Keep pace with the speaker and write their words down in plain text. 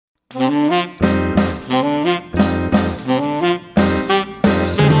Season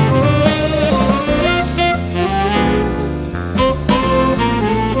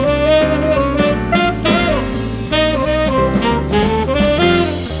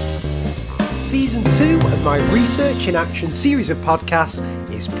 2 of my Research in Action series of podcasts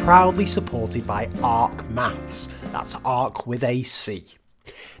is proudly supported by ARC Maths. That's ARC with a C.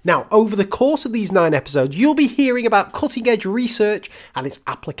 Now, over the course of these 9 episodes, you'll be hearing about cutting-edge research and its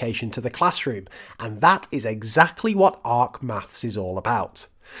application to the classroom, and that is exactly what ARC Maths is all about.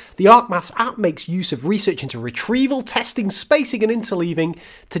 The ARC Maths app makes use of research into retrieval, testing, spacing and interleaving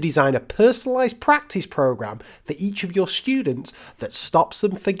to design a personalised practice programme for each of your students that stops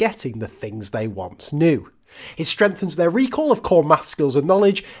them forgetting the things they once knew. It strengthens their recall of core math skills and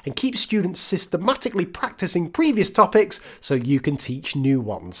knowledge and keeps students systematically practising previous topics so you can teach new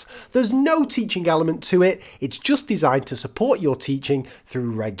ones. There's no teaching element to it, it's just designed to support your teaching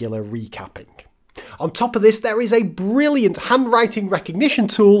through regular recapping. On top of this, there is a brilliant handwriting recognition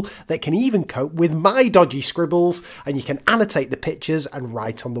tool that can even cope with my dodgy scribbles, and you can annotate the pictures and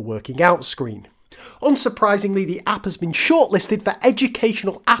write on the working out screen. Unsurprisingly, the app has been shortlisted for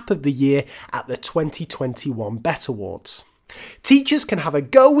Educational App of the Year at the 2021 BET Awards. Teachers can have a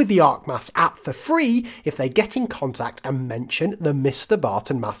go with the ARC Maths app for free if they get in contact and mention the Mr.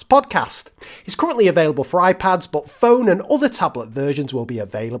 Barton Maths podcast. It's currently available for iPads, but phone and other tablet versions will be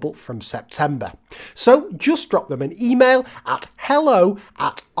available from September. So just drop them an email at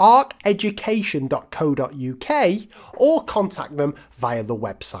hello@arceducation.co.uk or contact them via the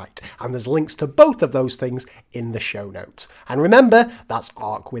website. And there's links to both of those things in the show notes. And remember, that's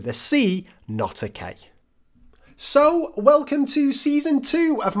ARC with a C, not a K. So, welcome to Season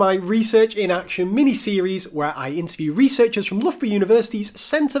 2 of my Research in Action mini-series where I interview researchers from Loughborough University's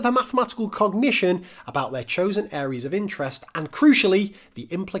Centre for Mathematical Cognition about their chosen areas of interest and, crucially, the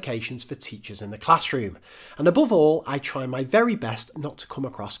implications for teachers in the classroom. And above all, I try my very best not to come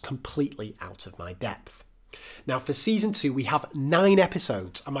across completely out of my depth. Now, for Season 2, we have 9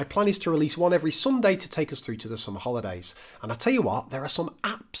 episodes, and my plan is to release one every Sunday to take us through to the summer holidays. And I tell you what, there are some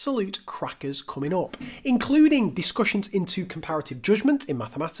absolute crackers coming up, including discussions into comparative judgment in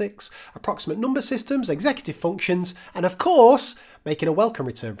mathematics, approximate number systems, executive functions, and of course, making a welcome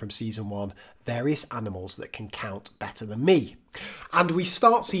return from Season 1, various animals that can count better than me. And we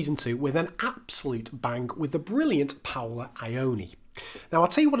start Season 2 with an absolute bang with the brilliant Paola Ioni. Now, I'll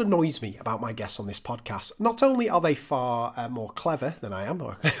tell you what annoys me about my guests on this podcast. Not only are they far more clever than I am,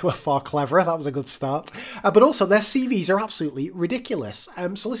 or far cleverer, that was a good start, but also their CVs are absolutely ridiculous.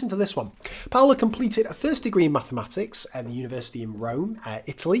 So listen to this one. Paola completed a first degree in mathematics at the University in Rome,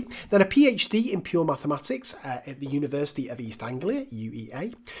 Italy, then a PhD in pure mathematics at the University of East Anglia,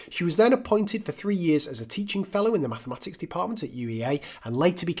 UEA. She was then appointed for 3 years as a teaching fellow in the mathematics department at UEA, and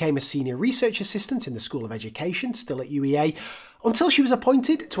later became a senior research assistant in the School of Education, still at UEA, until she was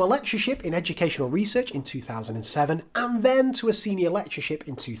appointed to a lectureship in educational research in 2007 and then to a senior lectureship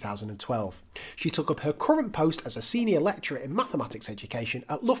in 2012. She took up her current post as a senior lecturer in mathematics education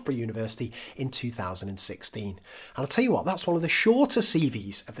at Loughborough University in 2016. And I'll tell you what, that's one of the shorter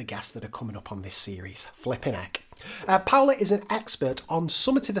CVs of the guests that are coming up on this series. Flipping heck. Paola is an expert on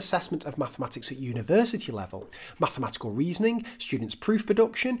summative assessment of mathematics at university level, mathematical reasoning, students' proof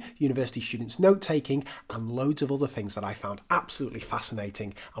production, university students' note-taking, and loads of other things that I found absolutely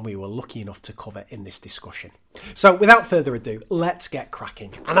fascinating and we were lucky enough to cover in this discussion. So without further ado, let's get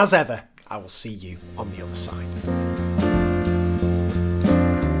cracking. And as ever, I will see you on the other side.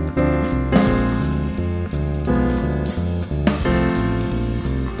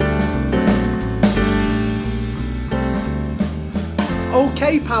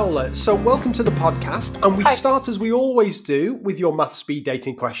 Okay, Paola, so welcome to the podcast, and we start as we always do with your math speed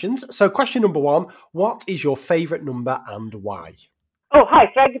dating questions. So question number 1, what is your favourite number and why? Oh,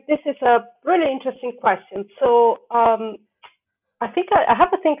 hi, Greg. This is a really interesting question. So I think I have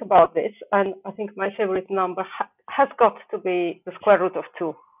to think about this, and I think my favourite number has got to be the square root of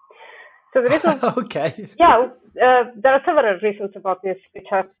 2. So the reason, okay. There are several reasons about this, which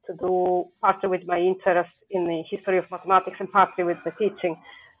have to do partly with my interest in the history of mathematics and partly with the teaching.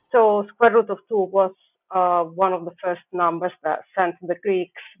 So square root of 2 was one of the first numbers that sent the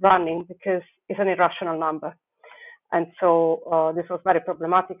Greeks running because it's an irrational number. And so this was very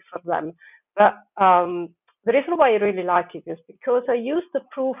problematic for them. But the reason why I really like it is because I use the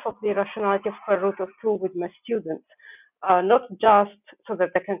proof of the irrationality of square root of 2 with my students. Not just so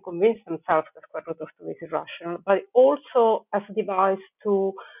that they can convince themselves that square root of 2 is irrational, but also as a device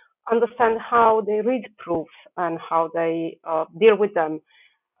to understand how they read proofs and how they deal with them.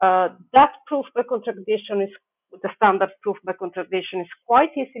 That proof by contradiction is the standard proof by contradiction is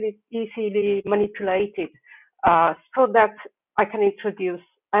quite easily manipulated, so that I can introduce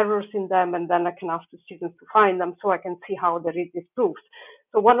errors in them, and then I can ask the students to find them so I can see how they read these proofs.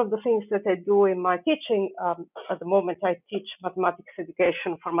 So one of the things that I do in my teaching, at the moment I teach mathematics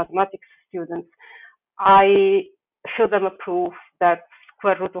education for mathematics students, I show them a proof that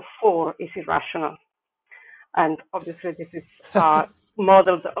square root of 4 is irrational. And obviously this is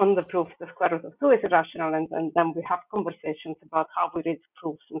modeled on the proof the square root of 2 is irrational, and then we have conversations about how we read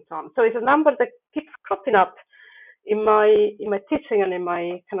proofs and so on. So it's a number that keeps cropping up in my teaching and in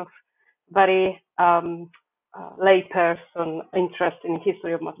my kind of very layperson interest in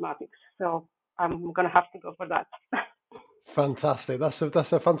history of mathematics. So I'm going to have to go for that. Fantastic. That's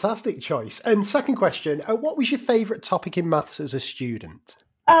a fantastic choice. And second question, what was your favourite topic in maths as a student?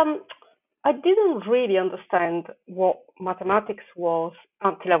 I didn't really understand what mathematics was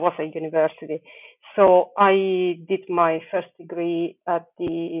until I was at university. So I did my first degree at the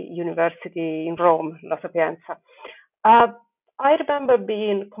university in Rome, La Sapienza. I remember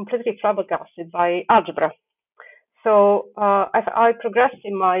being completely flabbergasted by algebra. So as I progressed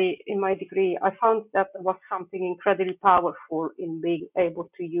in my degree, I found that there was something incredibly powerful in being able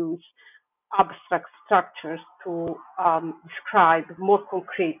to use abstract structures to describe more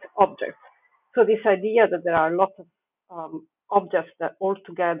concrete objects. So this idea that there are lots of objects that all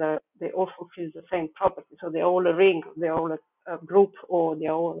together, they all fulfill the same property. So they're all a ring, they're all a group, or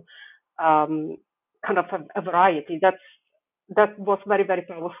they're all kind of a variety. That was very, very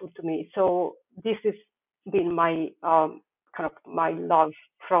powerful to me. So this has been my kind of my love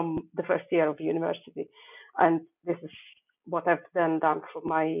from the first year of university. And this is what I've then done for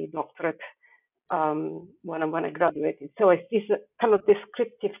my doctorate when I graduated. So it's this kind of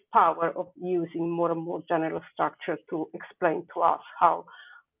descriptive power of using more and more general structure to explain to us how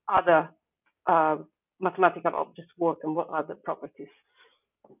other mathematical objects work and what are the properties.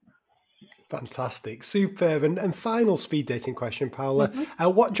 Fantastic, superb. And final speed dating question, Paula.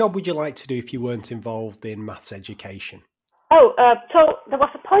 What job would you like to do if you weren't involved in maths education? So there was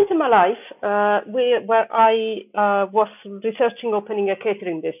a point in my life where I was researching opening a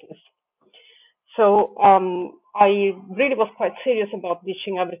catering business. So I really was quite serious about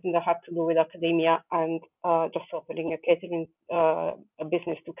ditching everything that had to do with academia and just opening a catering a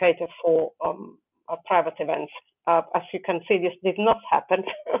business to cater for private events. As you can see, this did not happen,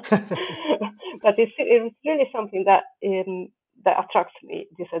 but it's really something that that attracts me.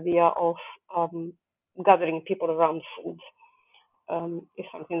 This idea of gathering people around food is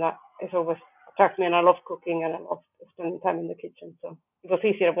something that has always attracted me, and I love cooking and I love spending time in the kitchen. So it was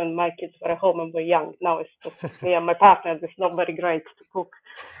easier when my kids were at home and were young. Now it's just me and my partner. It's not very great to cook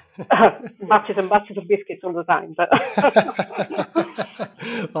batches and batches of biscuits all the time. But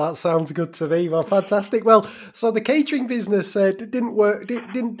well, that sounds good to me. Well, fantastic. Well, so the catering business didn't work. You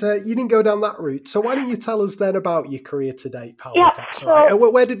didn't go down that route. So why don't you tell us then about your career to date, Paula? Yeah, if that's all right.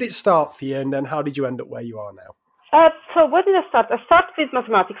 Where did it start for you, and then how did you end up where you are now? So where did I start? I started with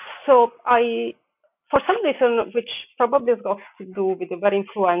mathematics. So for some reason, which probably has got to do with a very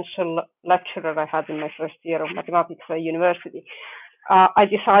influential lecturer I had in my first year of mathematics at university, I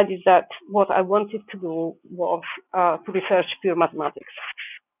decided that what I wanted to do was to research pure mathematics,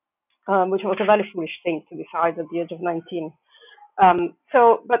 which was a very foolish thing to decide at the age of 19.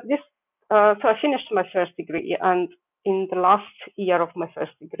 So I finished my first degree, and in the last year of my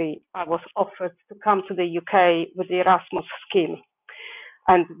first degree, I was offered to come to the UK with the Erasmus scheme.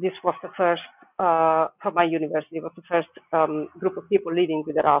 And this was the first, from my university, was the first group of people living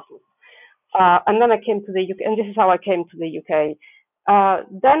with Erasmus. And then I came to the UK, and this is how I came to the UK.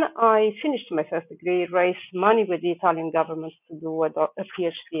 Then I finished my first degree, raised money with the Italian government to do a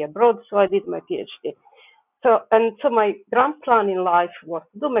PhD abroad, so I did my PhD. So my grand plan in life was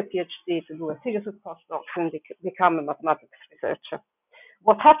to do my PhD, to do a series of postdocs, and become a mathematics researcher.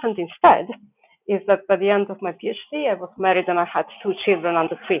 What happened instead is that by the end of my PhD, I was married and I had 2 children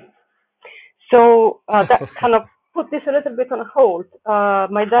under 3. So that kind of put this a little bit on hold.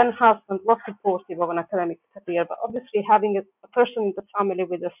 My then husband was supportive of an academic career, but obviously having a person in the family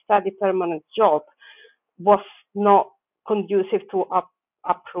with a steady permanent job was not conducive to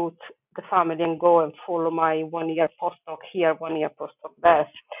uproot the family and go and follow my 1-year postdoc here, 1-year postdoc there.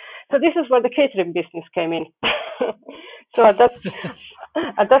 So this is where the catering business came in. So at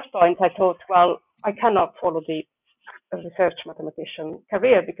that point, I thought, well, I cannot follow the research mathematician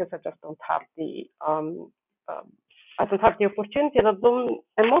career because I just don't have the opportunity. And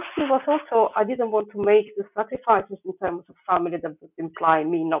mostly was also I didn't want to make the sacrifices in terms of family that would imply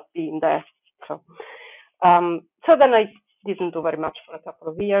me not being there. So then I didn't do very much for a couple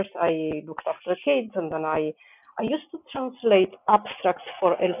of years. I looked after kids, and then I I used to translate abstracts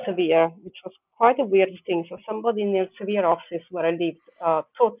for Elsevier, which was quite a weird thing. So somebody in the Elsevier office where I lived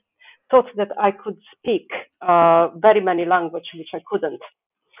thought that I could speak very many languages, which I couldn't.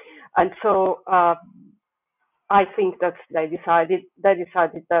 And so I think that they decided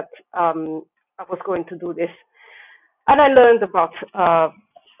that I was going to do this. And I learned about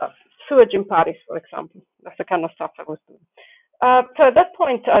sewage in Paris, for example. That's the kind of stuff I was doing. So at that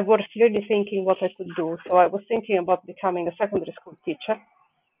point, I was really thinking what I could do. So I was thinking about becoming a secondary school teacher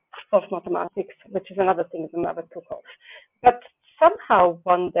of mathematics, which is another thing that never took off. But somehow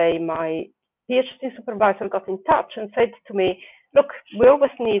one day my PhD supervisor got in touch and said to me, look, we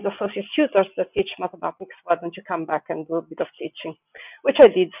always need associate tutors that teach mathematics. Why don't you come back and do a bit of teaching? Which I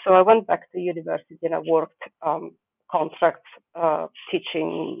did. So I went back to university and I worked contracts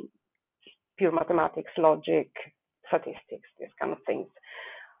teaching pure mathematics, logic, statistics, these kind of things.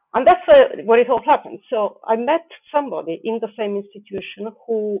 And that's where it all happened. So I met somebody in the same institution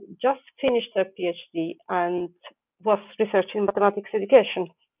who just finished their PhD and was researching mathematics education.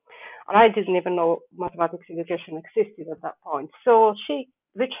 And I didn't even know mathematics education existed at that point. So she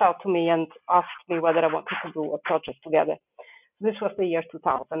reached out to me and asked me whether I wanted to do a project together. This was the year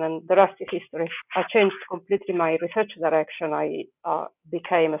 2000, and the rest is history. I changed completely my research direction. I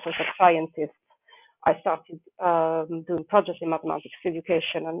became a social scientist. I started doing projects in mathematics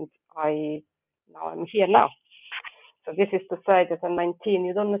education, and I'm here now. So this is to say that at 19,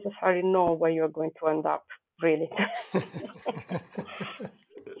 you don't necessarily know where you're going to end up, really.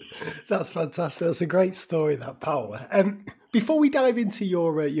 That's fantastic. That's a great story, that, Paola. Before we dive into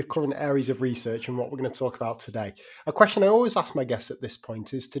your current areas of research and what we're going to talk about today, a question I always ask my guests at this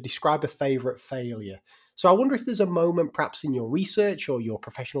point is to describe a favourite failure. So I wonder if there's a moment perhaps in your research or your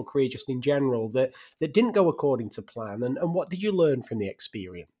professional career just in general that didn't go according to plan, and what did you learn from the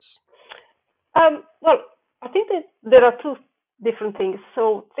experience? Well, I think that there are two different things.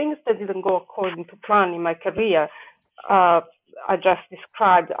 So things that didn't go according to plan in my career, I just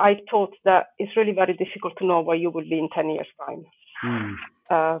described. I thought that it's really very difficult to know where you will be in 10 years' time.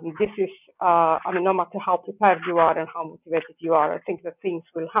 This is, no matter how prepared you are and how motivated you are, I think that things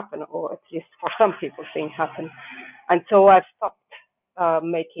will happen, or at least for some people, things happen. And so I've stopped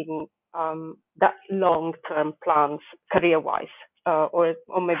making that long-term plans career-wise, or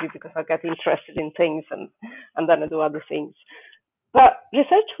maybe because I get interested in things and then I do other things. But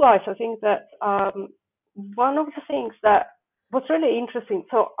research-wise, I think that one of the things that was really interesting.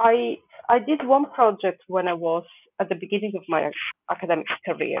 So I did one project when I was at the beginning of my academic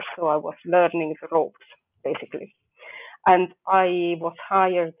career. So I was learning the ropes, basically. And I was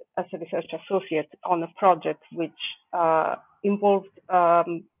hired as a research associate on a project which involved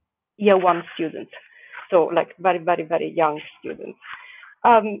year one students. So like very, very, very young students.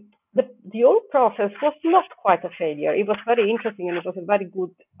 The whole process was not quite a failure. It was very interesting and it was a very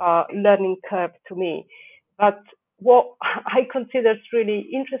good learning curve to me. But what I consider really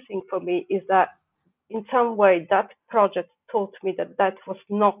interesting for me is that in some way that project taught me that was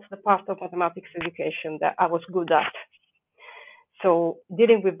not the part of mathematics education that I was good at. So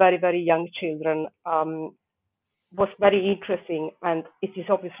dealing with very, very young children was very interesting, and it is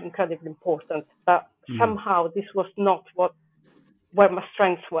obviously incredibly important, but somehow this was not where my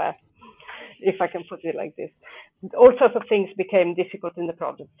strengths were, if I can put it like this. All sorts of things became difficult in the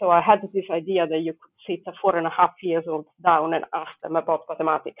project. So I had this idea that you could sit a 4.5-year-old down and ask them about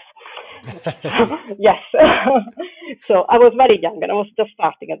mathematics. Yes. So I was very young and I was just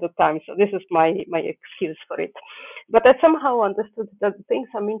starting at the time. So this is my excuse for it. But I somehow understood that the things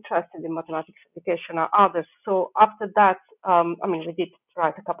I'm interested in mathematics education are others. So after that, we did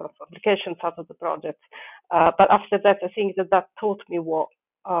write a couple of publications out of the project. But after that, I think that taught me what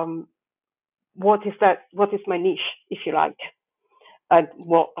is my niche, if you like, and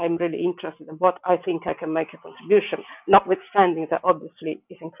what I'm really interested in, what I think I can make a contribution, notwithstanding that obviously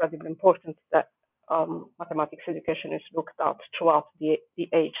it's incredibly important that mathematics education is looked at throughout the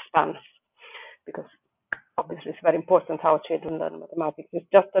age span, because obviously it's very important how children learn mathematics. It's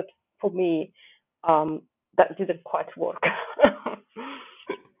just that for me, that didn't quite work.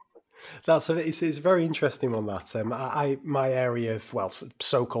 It's a very interesting one, that. My area of,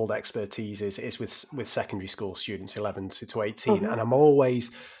 so-called expertise is with secondary school students, 11 to 18, and I'm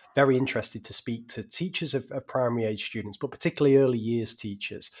always very interested to speak to teachers of primary age students, but particularly early years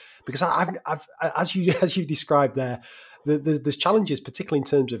teachers, because I've as you described there, there's challenges, particularly in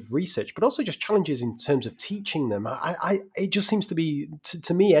terms of research, but also just challenges in terms of teaching them. It just seems to be,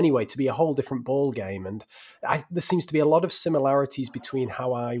 to me anyway, to be a whole different ball game. And there seems to be a lot of similarities between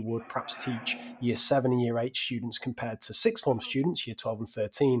how I would perhaps teach year 7 and year 8 students compared to sixth form students, year 12 and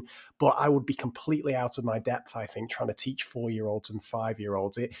 13. But I would be completely out of my depth, I think, trying to teach 4-year-olds and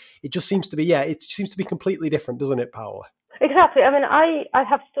 5-year-olds. It just seems to be, it seems to be completely different, doesn't it, Paola? Exactly. I mean, I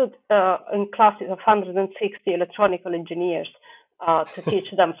have stood in classes of 160 electronical engineers to teach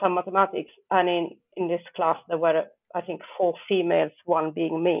them some mathematics. And in this class, there were, I think, 4 females, 1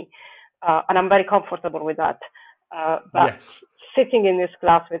 being me. And I'm very comfortable with that. But sitting in this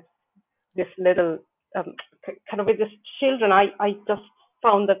class with this little, kind of with these children, I just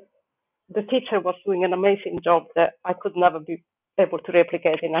found that the teacher was doing an amazing job that I could never be able to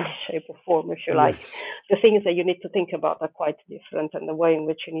replicate in any shape or form, if you like. Yes. The things that you need to think about are quite different, and the way in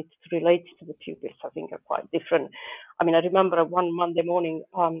which you need to relate to the pupils, I think, are quite different. I mean, I remember one Monday morning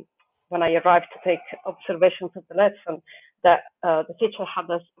when I arrived to take observations of the lesson, that the teacher had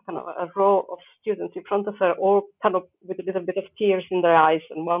a kind of a row of students in front of her, all kind of with a little bit of tears in their eyes,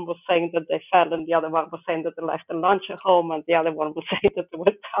 and one was saying that they fell, and the other one was saying that they left the lunch at home, and the other one was saying that they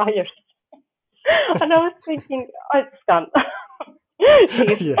were tired. And I was thinking, it's done.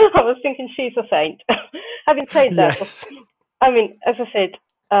 Yeah. I was thinking she's a saint. Having said that, yes. I mean, as I said,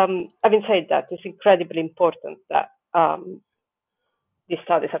 having said that, it's incredibly important that these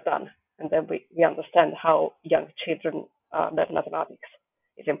studies are done, and then we understand how young children learn mathematics.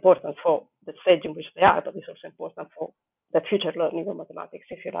 It's important for the stage in which they are, but it's also important for the future learning of mathematics,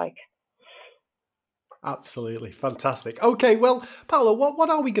 if you like. Absolutely. Fantastic. Okay, well, Paola, what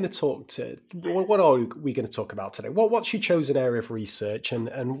are we going to talk about today? What's your chosen area of research,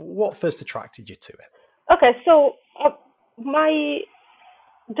 and what first attracted you to it? Okay, so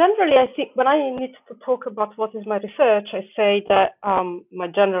generally, I think when I need to talk about what is my research, I say that my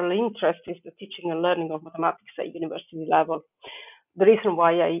general interest is the teaching and learning of mathematics at university level. The reason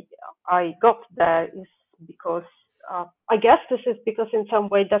why I got there is because I guess this is because in some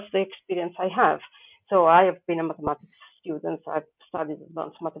way that's the experience I have. So I have been a mathematics student. I've studied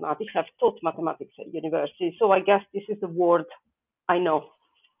advanced mathematics. I've taught mathematics at university. So I guess this is the world I know.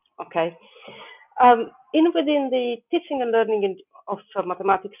 Okay. Within the teaching and learning of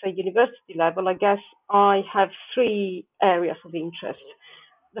mathematics at university level, I guess I have 3 areas of interest.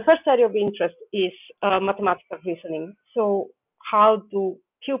 The first area of interest is mathematical reasoning. So how do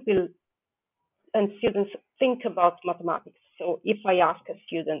pupils and students think about mathematics? So if I ask a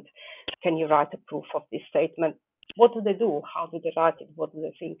student, can you write a proof of this statement? What do they do? How do they write it? What do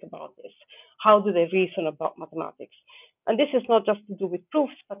they think about this? How do they reason about mathematics? And this is not just to do with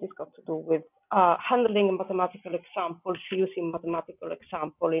proofs, but it's got to do with handling a mathematical example, using mathematical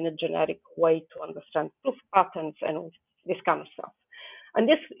example in a generic way to understand proof patterns and this kind of stuff. And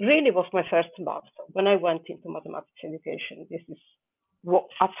this really was my first love. So when I went into mathematics education, this is what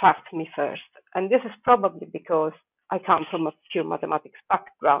attracted me first. And this is probably because I come from a pure mathematics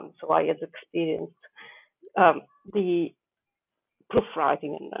background, so I had experienced the proof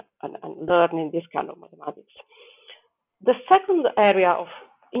writing and learning this kind of mathematics. The second area of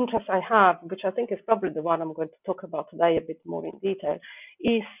interest I have, which I think is probably the one I'm going to talk about today a bit more in detail,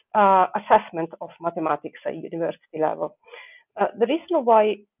 is assessment of mathematics at university level. The reason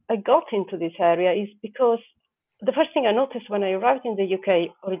why I got into this area is because the first thing I noticed when I arrived in the UK,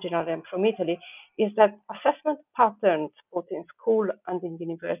 originally I'm from Italy, is that assessment patterns both in school and in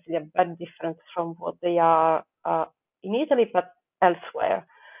university are very different from what they are in Italy, but elsewhere.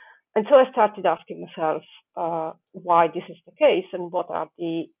 And so I started asking myself why this is the case and what are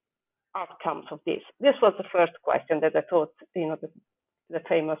the outcomes of this. This was the first question that I thought, the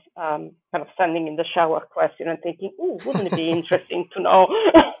famous kind of standing in the shower question and thinking, wouldn't it be interesting to know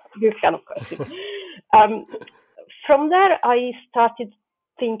this kind of question? From there, I started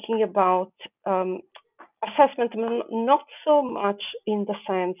thinking about assessment, not so much in the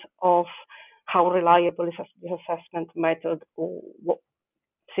sense of how reliable is the assessment method or what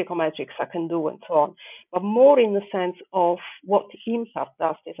psychometrics I can do and so on, but more in the sense of what impact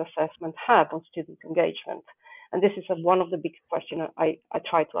does this assessment have on student engagement. And this is one of the big questions I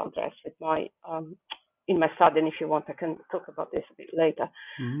try to address with in my study, and if you want, I can talk about this a bit later.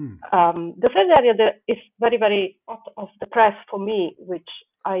 The third area that is very, very out of the press for me, which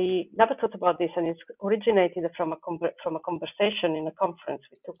I never thought about this, and it's originated from a conversation in a conference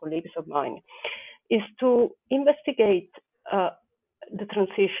with 2 colleagues of mine, is to investigate the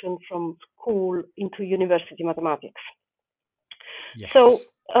transition from school into university mathematics. Yes. So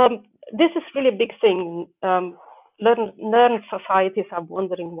this is really a big thing. learned societies are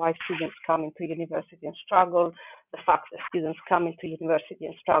wondering why students come into university and struggle. The fact that students come into university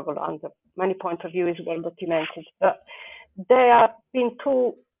and struggle under many points of view is well documented. But there have been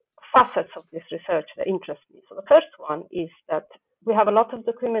two facets of this research that interest me. So the first one is that we have a lot of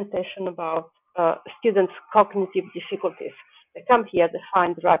documentation about students' cognitive difficulties. They come here, they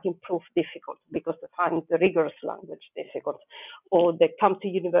find writing proof difficult because they find the rigorous language difficult, or they come to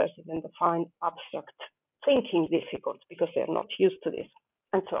university and they find abstract thinking difficult because they're not used to this,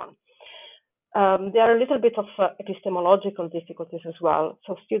 and so on. There are a little bit of epistemological difficulties as well.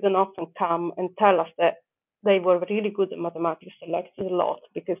 So students often come and tell us that they were really good at mathematics, they liked it a lot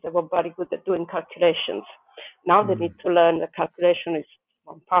because they were very good at doing calculations. Now they need to learn that calculation is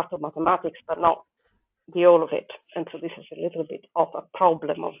one part of mathematics, but not the whole of it. And so this is a little bit of a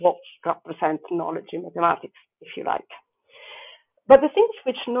problem of what represents knowledge in mathematics, if you like. But the things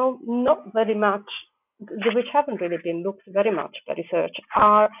which which haven't really been looked very much by research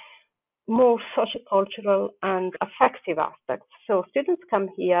are more sociocultural and affective aspects. So students come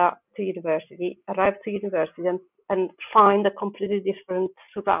here to university, arrive to university and find a completely different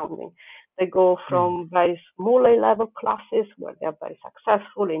surrounding. They go from very small A-level classes where they're very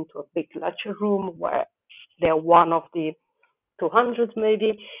successful into a big lecture room where they're one of the 200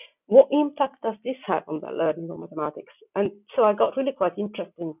 maybe. What impact does this have on the learning of mathematics? And so I got really quite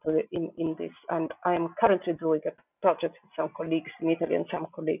interested in this, and I'm currently doing a project with some colleagues in Italy and some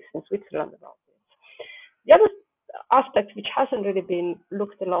colleagues in Switzerland about this. The other aspect which hasn't really been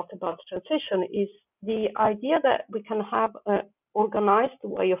looked a lot about transition is the idea that we can have an organized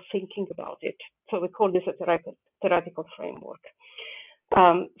way of thinking about it. So we call this a theoretical framework.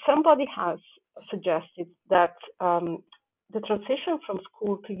 Somebody has suggested that the transition from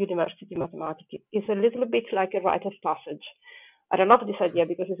school to university mathematics is a little bit like a rite of passage. And I love this idea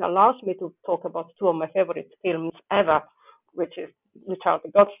because it allows me to talk about two of my favorite films ever, which are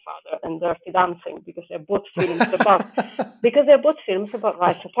The Godfather and Dirty Dancing, because they're both films about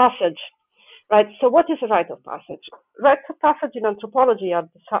rites of passage. Right. So what is a rite of passage? Rites of passage in anthropology are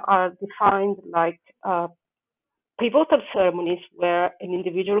defined like pivotal ceremonies where an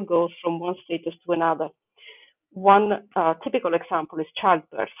individual goes from one status to another. One typical example is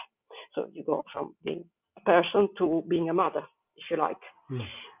childbirth. So you go from being a person to being a mother, if you like.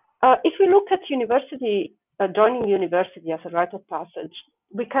 If we look at university, joining university as a rite of passage,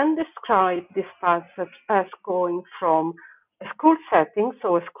 we can describe this passage as going from a school setting,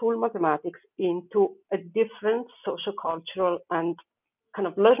 so a school mathematics, into a different sociocultural and kind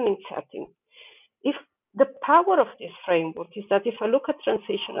of learning setting. If the power of this framework is that if I look at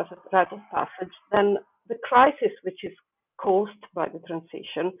transition as a rite of passage, then the crisis which is caused by the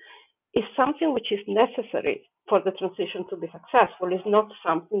transition is something which is necessary for the transition to be successful, is not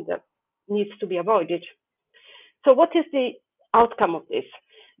something that needs to be avoided. So what is the outcome of this?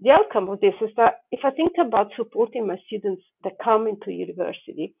 The outcome of this is that if I think about supporting my students that come into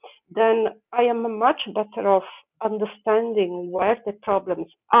university, then I am much better off understanding where the problems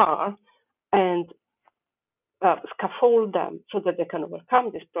are and scaffold them so that they can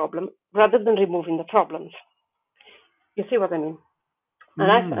overcome this problem rather than removing the problems. You see what I mean?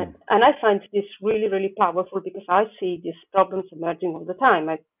 And I find this really, really powerful because I see these problems emerging all the time.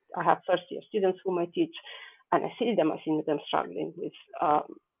 I have first-year students whom I teach, and I see them struggling with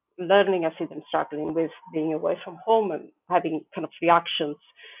learning. I see them struggling with being away from home and having kind of reactions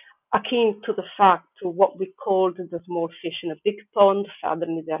akin to the fact to what we called the small fish in a big pond.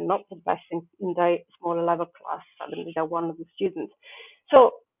 Suddenly they're not the best in their smaller level class. Suddenly they're one of the students.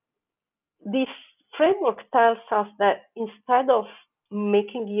 So this framework tells us that instead of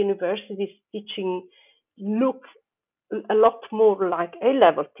making universities teaching look a lot more like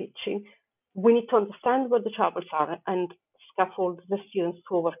A-level teaching, we need to understand where the troubles are and scaffold the students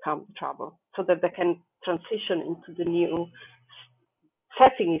to overcome the trouble so that they can transition into the new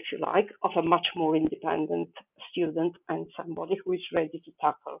setting, if you like, of a much more independent student and somebody who is ready to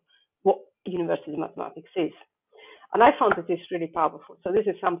tackle what university mathematics is. And I found that it's really powerful. So this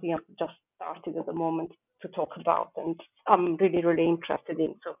is something I've just started at the moment to talk about, and I'm really, really interested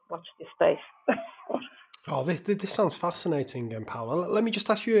in. So watch this space. Oh, this sounds fascinating, Paola. Let me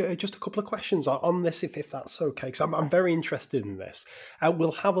just ask you just a couple of questions on this, if that's okay, because I'm very interested in this.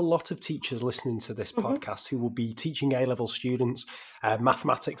 We'll have a lot of teachers listening to this podcast who will be teaching A-level students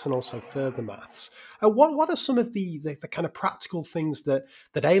mathematics and also further maths. What are some of the kind of practical things that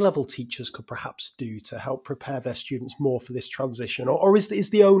A-level teachers could perhaps do to help prepare their students more for this transition, or is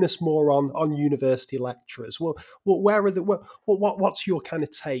the onus more on university lecturers? Well, what's your kind of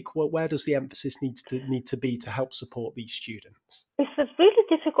take? Where does the emphasis need to be to help support these students? It's really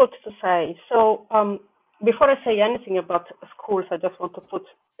difficult to say. So before I say anything about schools, I just want to put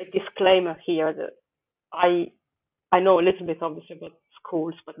a disclaimer here that I know a little bit obviously about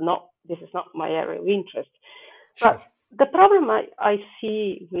schools, but this is not my area of interest. Sure. But the problem I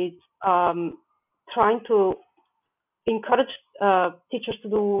see with trying to encourage teachers to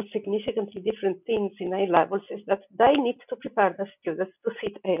do significantly different things in A levels is that they need to prepare the students to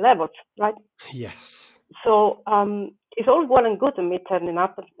sit A levels, right? Yes. So it's all well and good me turning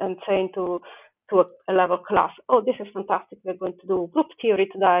up and saying to a level class, oh, this is fantastic. We're going to do group theory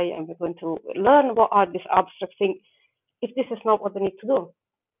today, and we're going to learn what are these abstract things. If this is not what they need to do,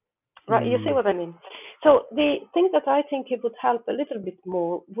 right? You see what I mean? So the thing that I think it would help a little bit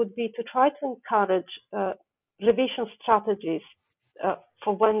more would be to try to encourage revision strategies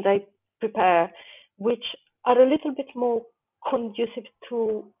for when they prepare, which are a little bit more conducive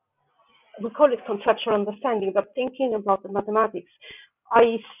to, we call it conceptual understanding, but thinking about the mathematics.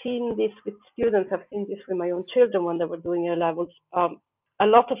 I've seen this with students, I've seen this with my own children when they were doing A levels. A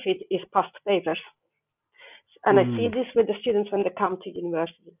lot of it is past papers. And I see this with the students when they come to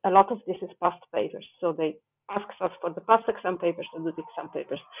university. A lot of this is past papers. So they ask us for the past exam papers to do the exam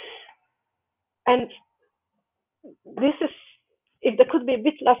papers. And this is, if there could be a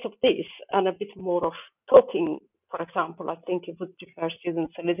bit less of this and a bit more of talking, for example, I think it would prepare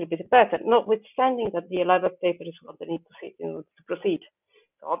students a little bit better, notwithstanding that the 11th paper is what they need to sit in order to proceed.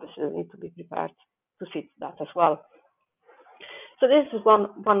 So obviously they need to be prepared to sit that as well. So this is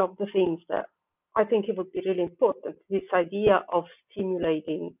one of the things that I think it would be really important, this idea of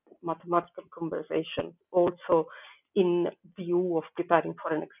stimulating mathematical conversation also in view of preparing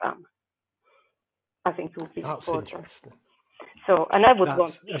for an exam. I think it would be That's important. Interesting. So, and I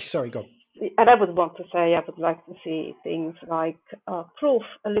would sorry, go on. And I would want to say I would like to see things like proof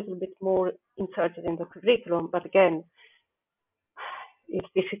a little bit more inserted in the curriculum, but again, it's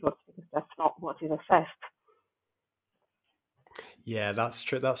difficult because that's not what is assessed. Yeah, that's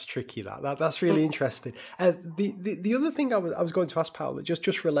true. That's tricky. That's really interesting. The other thing I was going to ask Paola,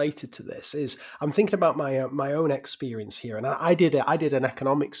 just related to this, is I'm thinking about my own experience here, and I did an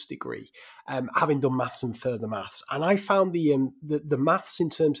economics degree, having done maths and further maths, and I found the maths in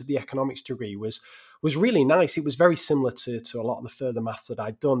terms of the economics degree was really nice. It was very similar to a lot of the further maths that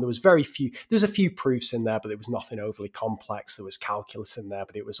I'd done. There was a few proofs in there, but there was nothing overly complex. There was calculus in there,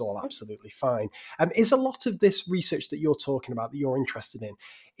 but it was all absolutely fine. Is a lot of this research that you're talking about, that you're interested in,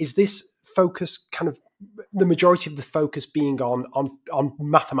 is this focus kind of the majority of the focus being on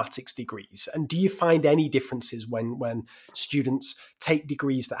mathematics degrees? And do you find any differences when students take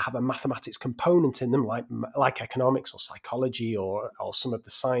degrees that have a mathematics component in them, like economics or psychology or some of the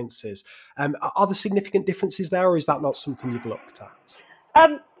sciences? Are there significant differences there, or is that not something you've looked at?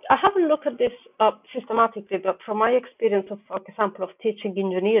 I haven't looked at this systematically, but from my experience of, for example, of teaching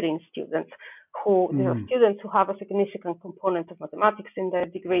engineering students, there are students who have a significant component of mathematics in their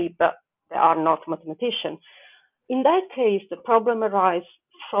degree, but they are not mathematicians. In that case, the problem arises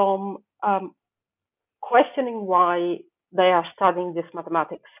from questioning why they are studying this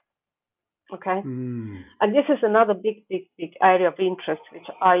mathematics. Okay, and this is another big area of interest, which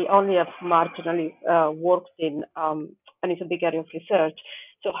I only have marginally worked in, and it's a big area of research.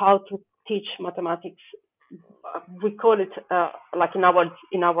 So how to teach mathematics? We call it like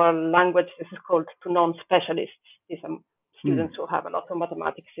in our language, this is called to non-specialists. These are students who have a lot of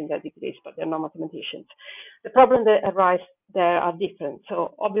mathematics in their degrees, but they're not mathematicians. The problem that arise there are different.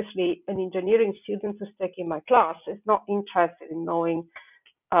 So obviously, an engineering student who's taking my class is not interested in knowing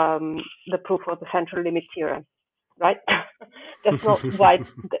the proof of the central limit theorem, right? That's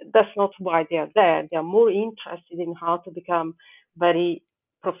not why they are there. They are more interested in how to become very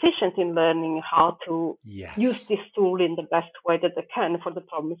proficient in learning how to use this tool in the best way that they can for the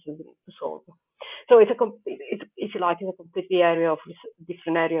problems they need to solve. So it's a completely different area of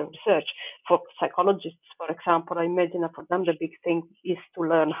research. For psychologists, for example, I imagine for them the big thing is to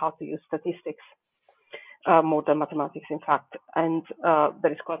learn how to use statistics more than mathematics, in fact. And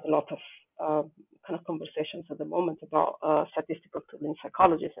there is quite a lot of kind of conversations at the moment about statistical tools in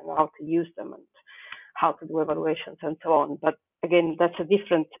psychology and how to use them and how to do evaluations and so on. But again, that's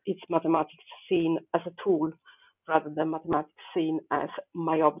it's mathematics seen as a tool rather than mathematics seen as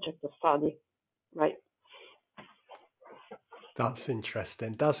my object of study, right? That's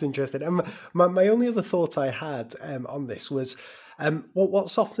interesting. And my only other thought I had on this was,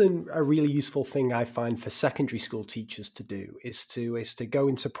 What's often a really useful thing I find for secondary school teachers to do is to go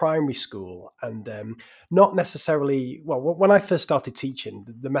into primary school and not necessarily. Well, when I first started teaching,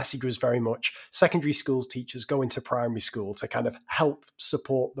 the message was very much secondary school teachers go into primary school to kind of help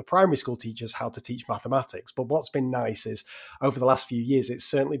support the primary school teachers how to teach mathematics. But what's been nice is over the last few years, it's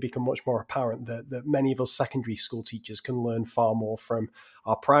certainly become much more apparent that many of us secondary school teachers can learn far more from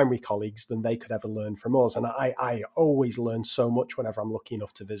our primary colleagues than they could ever learn from us. And I always learn so much whenever I'm lucky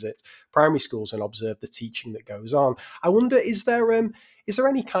enough to visit primary schools and observe the teaching that goes on. I wonder, is there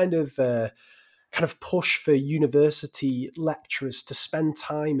any kind of push for university lecturers to spend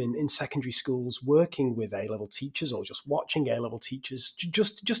time in secondary schools working with A-level teachers or just watching A-level teachers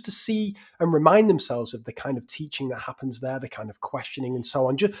just to see and remind themselves of the kind of teaching that happens there, the kind of questioning and so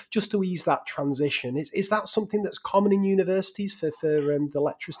on, just to ease that transition? Is that something that's common in universities for the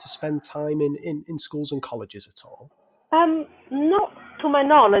lecturers to spend time in schools and colleges at all? Not to my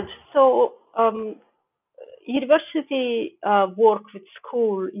knowledge. So university work with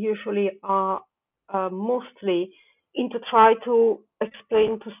school usually are mostly into try to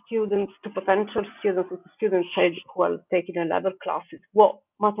explain to students, to potential students, to students who are taking A-level classes, what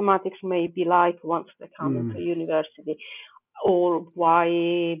mathematics may be like once they come into university, or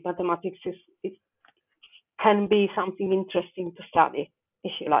why mathematics it can be something interesting to study,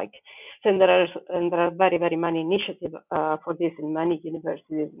 if you like. So and there are very, very many initiatives for this in many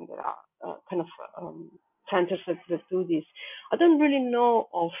universities, and there are centers that do this. I don't really know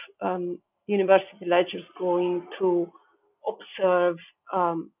of university lecturers going to observe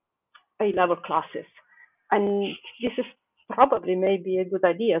A-level classes, and this is probably maybe a good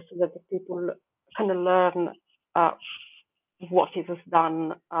idea so that the people kind of learn what it was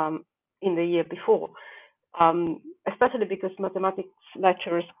done in the year before. Especially because mathematics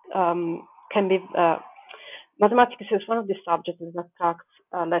lecturers can be mathematics is one of the subjects that attracts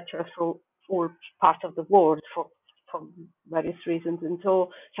lecturers from all parts of the world for various reasons. And so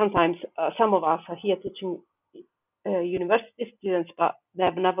sometimes some of us are here teaching university students, but they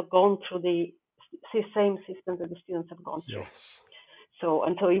have never gone through the same system that the students have gone through. Yes. So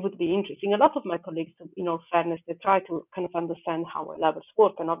it would be interesting. A lot of my colleagues, in all fairness, they try to kind of understand how A-levels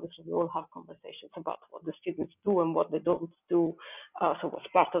work, and obviously we all have conversations about what the students do and what they don't do, so what's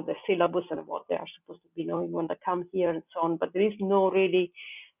part of the syllabus and what they are supposed to be knowing when they come here and so on. But there is no really,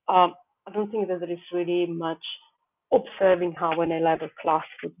 I don't think that there is really much observing how an A-level class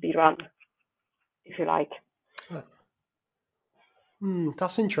would be run, if you like.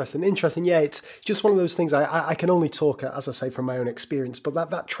 That's interesting. Yeah, it's just one of those things. I can only talk, as I say, from my own experience. But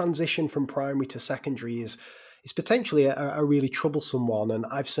that transition from primary to secondary is potentially a really troublesome one. And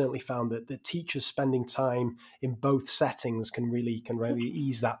I've certainly found that the teachers spending time in both settings can really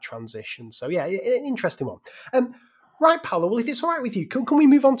ease that transition. So yeah, an interesting one. Right, Paolo. Well, if it's all right with you, can we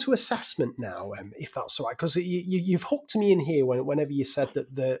move on to assessment now, if that's all right? Because you've hooked me in here whenever you said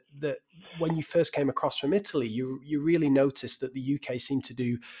that when you first came across from Italy, you really noticed that the UK seemed to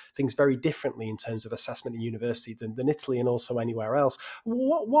do things very differently in terms of assessment in university than Italy and also anywhere else.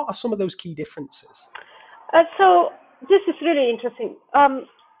 What are some of those key differences? So this is really interesting.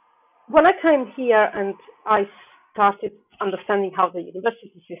 When I came here and I started understanding how the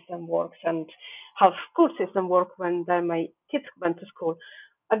university system works and how school system works when my kids went to school,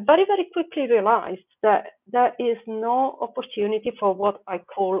 I very, very quickly realized that there is no opportunity for what I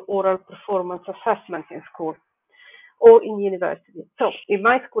call oral performance assessment in school or in university. So in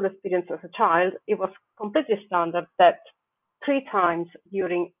my school experience as a child, it was completely standard that 3 times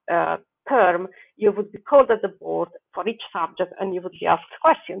during a term, you would be called at the board for each subject and you would be asked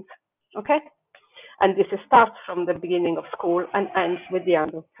questions, okay? And this starts from the beginning of school and ends with the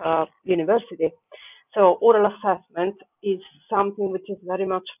end of university. So oral assessment is something which is very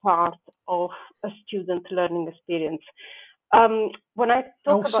much part of a student learning experience. When I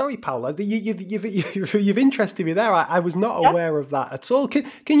talk sorry, Paula, you've interested me there. I was not aware of that at all.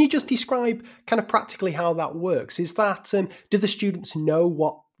 Can you just describe kind of practically how that works? Is that do the students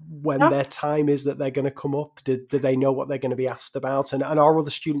know when their time is that they're going to come up? Do they know what they're going to be asked about? And are other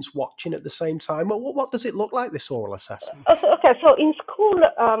students watching at the same time? What does it look like, this oral assessment? Okay, so in school,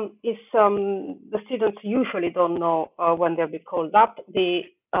 the students usually don't know when they'll be called up. The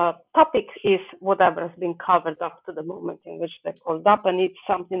topic is whatever has been covered up to the moment in which they're called up, and it's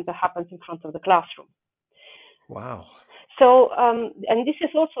something that happens in front of the classroom. Wow. So, and this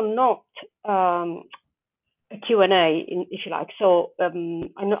is also not a Q&A, if you like. So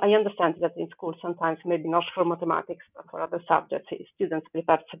I understand that in school sometimes, maybe not for mathematics, but for other subjects, students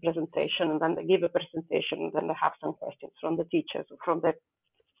prepare a presentation and then they give a presentation and then they have some questions from the teachers or from the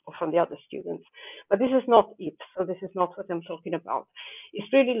or from the other students. But this is not it. So this is not what I'm talking about.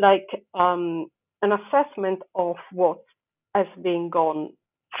 It's really like an assessment of what has been gone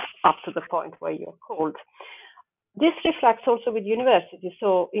up to the point where you're called. This reflects also with university.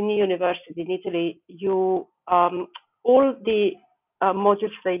 So in university in Italy, you all the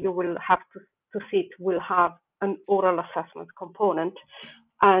modules that you will have to sit will have an oral assessment component,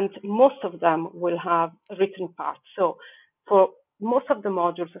 and most of them will have a written part. So for most of the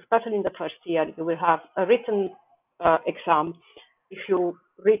modules, especially in the first year, you will have a written exam. If you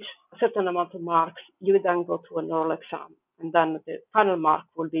reach a certain amount of marks, you then go to an oral exam. And then the final mark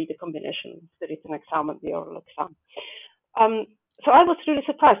will be the combination of the written exam and the oral exam. So I was really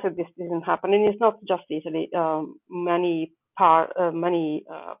surprised that this didn't happen. And it's not just Italy. Many parts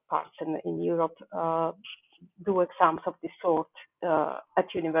in Europe do exams of this sort at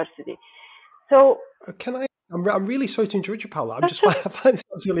university. So can I? I'm really sorry to interrupt you, Paola. I find this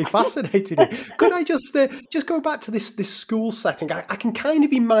absolutely fascinating. Could I just go back to this school setting? I can kind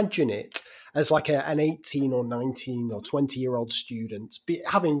of imagine it as like an 18 or 19 or 20-year-old student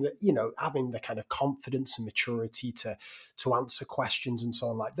having the kind of confidence and maturity to answer questions and so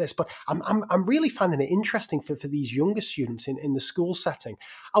on like this. But I'm really finding it interesting for these younger students in the school setting.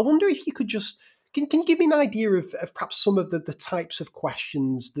 I wonder if you could just Can you give me an idea of perhaps some of the types of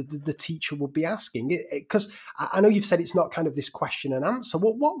questions that the teacher would be asking? Because I know you've said it's not kind of this question and answer.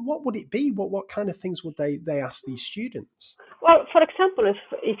 What would it be? What kind of things would they ask these students? Well, for example,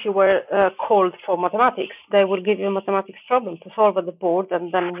 if you were called for mathematics, they will give you a mathematics problem to solve at the board,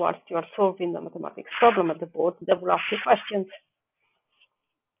 and then whilst you are solving the mathematics problem at the board, they will ask you questions.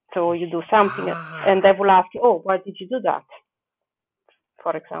 So you do something, and they will ask you, "Oh, why did you do that?"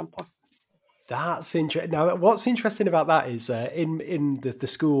 For example. That's interesting. Now, what's interesting about that is in the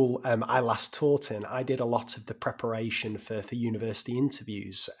school I last taught in, I did a lot of the preparation for university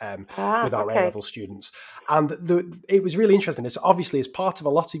interviews with our A-level students. And it was really interesting. It's obviously, as part of a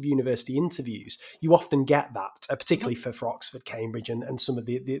lot of university interviews, you often get that, particularly for Oxford, Cambridge, and some of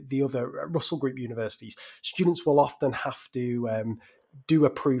the other Russell Group universities. Students will often have to do a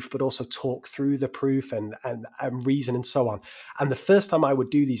proof, but also talk through the proof and reason and so on. And the first time I would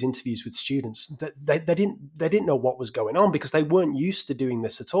do these interviews with students, they didn't know what was going on because they weren't used to doing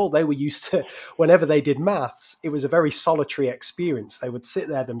this at all. They were used to, whenever they did maths, it was a very solitary experience. They would sit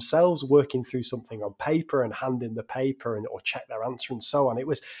there themselves working through something on paper and hand in the paper or check their answer and so on. It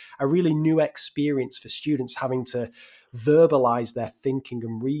was a really new experience for students having to verbalize their thinking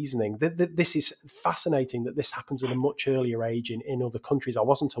and reasoning. This is fascinating that this happens at a much earlier age in other countries. I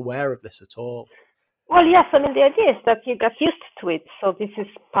wasn't aware of this at all. Well, yes, I mean, the idea is that you get used to it. So this is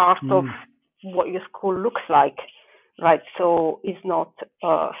part of what your school looks like, right? So it's not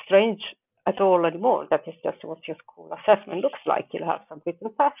strange at all anymore. That is just what your school assessment looks like. You'll have some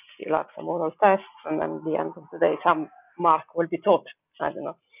written tests, you'll have some oral tests, and then at the end of the day, some mark will be taught. I don't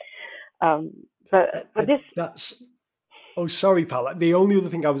know. But this... Oh, sorry, Paola. The only other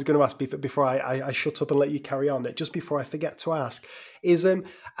thing I was going to ask before I shut up and let you carry on, just before I forget to ask, is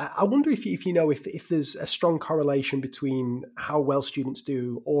I wonder if you know if there's a strong correlation between how well students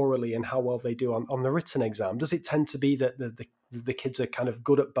do orally and how well they do on the written exam. Does it tend to be that the kids are kind of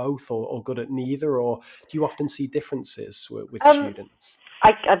good at both or good at neither, or do you often see differences with students?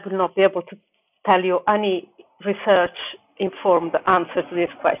 I would not be able to tell you any research-informed answer to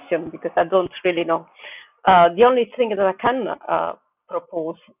this question because I don't really know. The only thing that I can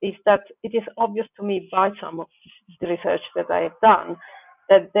propose is that it is obvious to me by some of the research that I have done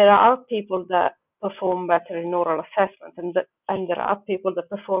that there are people that perform better in oral assessment and there are people that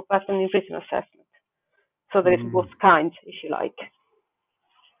perform better in written assessment. So there is both kinds, if you like.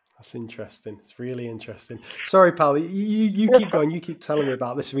 That's interesting. It's really interesting. Sorry, Paola, you keep going. You keep telling me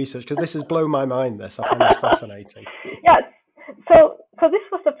about this research because this has blown my mind. I find this fascinating. Yeah. So this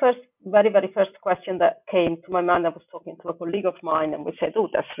was the very, very first question that came to my mind. I was talking to a colleague of mine and we said, "Oh,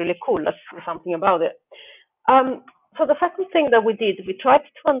 that's really cool. Let's do something about it." So the second thing that we did, we tried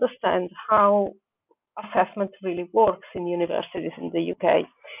to understand how assessment really works in universities in the UK.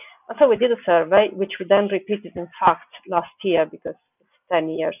 And so we did a survey, which we then repeated, in fact, last year because it's 10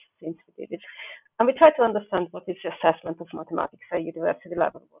 years since we did it. And we tried to understand what is the assessment of mathematics at university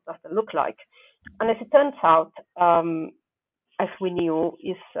level. What does it look like? And as it turns out, as we knew,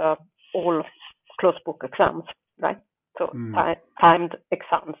 is all closed book exams, right? So timed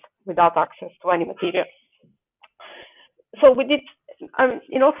exams without access to any material. So we did,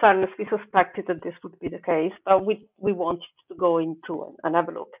 in all fairness, we suspected that this would be the case, but we wanted to go into and have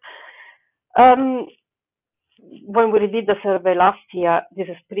a look. When we did the survey last year, this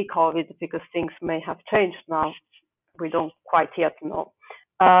is pre-COVID because things may have changed now. We don't quite yet know.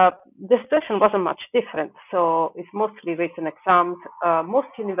 the situation wasn't much different. So it's mostly written exams. Most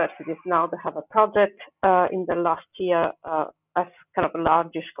universities now they have a project in the last year as kind of a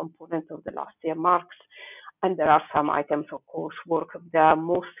largest component of the last year marks. And there are some items of coursework that are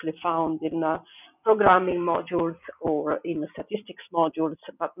mostly found in programming modules or in statistics modules,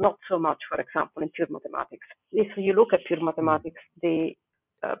 but not so much, for example, in pure mathematics. If you look at pure mathematics, the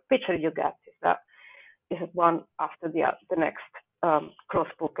picture you get is that this is one after the next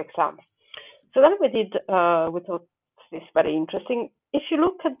crossbook exam. So then we thought this very interesting. If you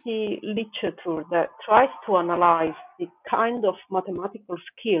look at the literature that tries to analyze the kind of mathematical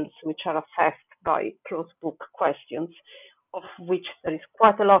skills which are assessed by crossbook questions, of which there is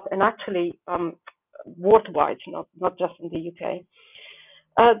quite a lot, and actually worldwide, not just in the UK,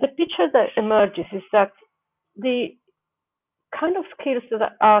 the picture that emerges is that the kind of skills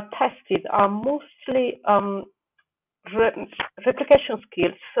that are tested are mostly replication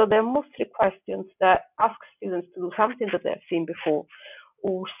skills. So they're mostly questions that ask students to do something that they've seen before,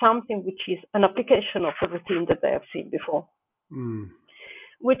 or something which is an application of a routine that they have seen before,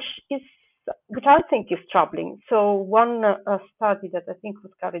 which I think is troubling. So one study that I think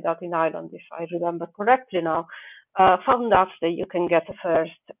was carried out in Ireland, if I remember correctly now, found out that you can get a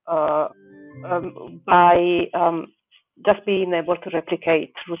first by just being able to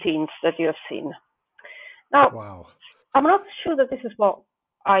replicate routines that you have seen. Now, wow. I'm not sure that this is what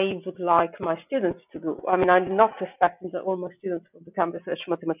I would like my students to do. I mean, I'm not expecting that all my students will become research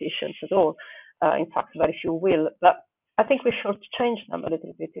mathematicians at all. In fact, very few will. But I think we should change them a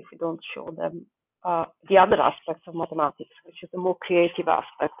little bit if we don't show them the other aspects of mathematics, which is the more creative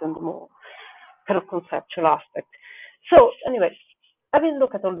aspect and the more kind of conceptual aspect. So anyway, having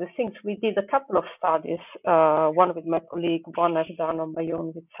looked at all these things, we did a couple of studies, one with my colleague, one I've done on my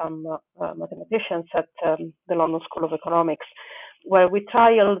own with some mathematicians at the London School of Economics, where we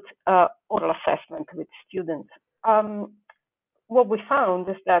trialed oral assessment with students. What we found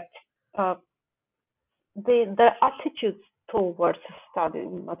is that their attitudes towards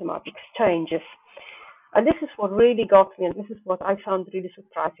studying mathematics changes. And this is what really got me, and this is what I found really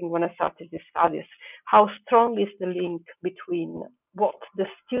surprising when I started these studies, how strong is the link between what the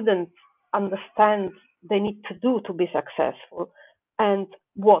students understand they need to do to be successful and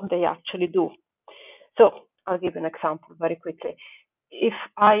what they actually do. So I'll give an example very quickly. If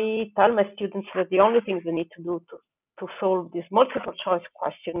I tell my students that the only thing they need to do to solve this multiple choice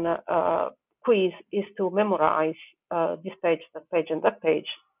question quiz is to memorize this page, that page, and that page,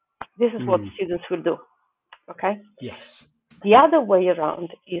 this is what students will do. Okay? Yes. The other way around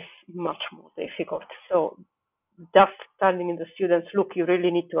is much more difficult. So just telling the students, look, you really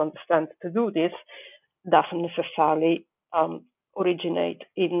need to understand to do this, doesn't necessarily originate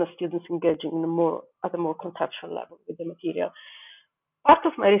in the students engaging at a more conceptual level with the material. Part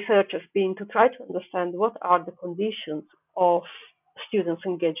of my research has been to try to understand what are the conditions of students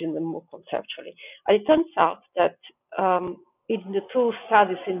engaging them more conceptually. And it turns out that in the two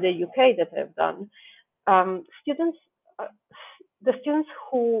studies in the UK that I've done, the students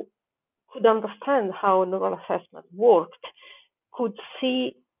who could understand how an oral assessment worked could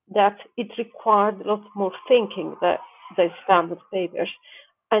see that it required a lot more thinking than the standard papers,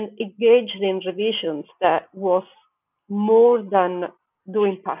 and engaged in revisions that was more than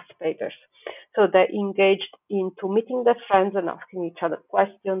doing past papers. So they engaged into meeting their friends and asking each other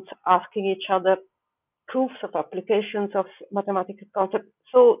questions, asking each other proofs of applications of mathematical concepts.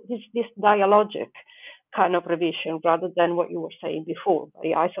 So this dialogic kind of revision rather than what you were saying before,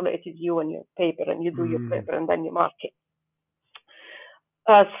 I isolated you and your paper and you do your paper and then you mark it.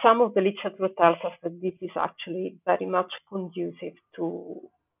 Some of the literature tells us that this is actually very much conducive to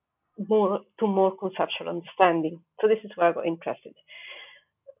more conceptual understanding. So this is where I got interested.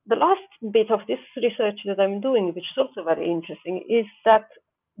 The last bit of this research that I'm doing, which is also very interesting, is that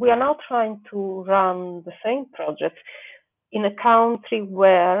we are now trying to run the same project in a country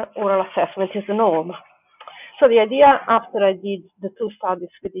where oral assessment is the norm. So the idea after I did the two studies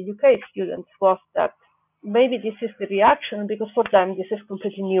with the UK students was that maybe this is the reaction because for them this is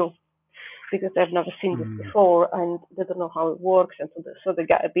completely new, because they've never seen this before and they don't know how it works, and so they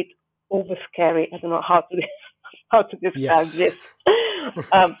get a bit over scary. I don't know how to describe this.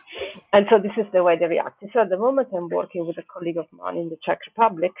 And so this is the way they react. So at the moment I'm working with a colleague of mine in the Czech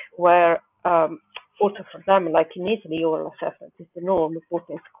Republic, where also for them, like in Italy, oral assessment is the norm, both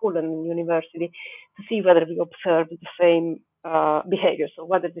in school and in university, to see whether we observe the same behavior. So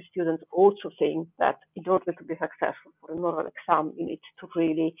whether the students also think that in order to be successful for an oral exam, you need to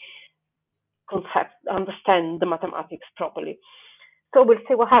really understand the mathematics properly. So we'll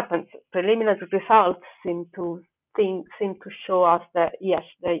see what happens. Preliminary results seem to seem to show us that yes,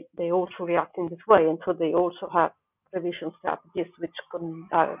 they also react in this way, and so they also have revision strategies which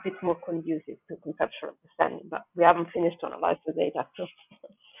are a bit more conducive to conceptual understanding. But we haven't finished to analyze the data. So.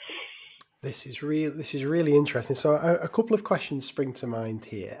 This is really interesting. So a couple of questions spring to mind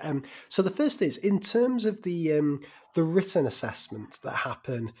here. So the first is, in terms of the written assessments that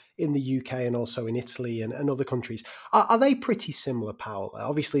happen in the UK and also in Italy and other countries, are they pretty similar, Paola?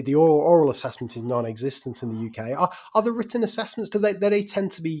 Obviously, the oral assessment is non-existent in the UK. Are the written assessments, do they tend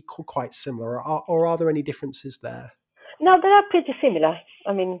to be quite similar, or are there any differences there? No, they are pretty similar.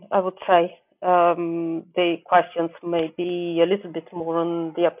 I mean, I would say the questions may be a little bit more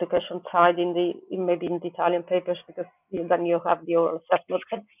on the application side maybe in the Italian papers, because then you have the oral assessment.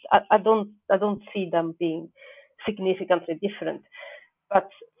 I don't see them being significantly different. But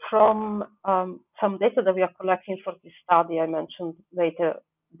from some data that we are collecting for this study, I mentioned later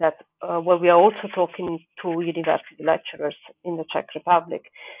that where we are also talking to university lecturers in the Czech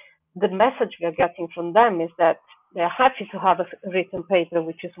Republic, the message we are getting from them is that they're happy to have a written paper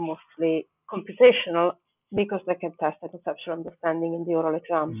which is mostly computational, because they can test the conceptual understanding in the oral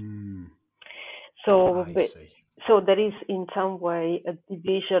exams. So there is in some way a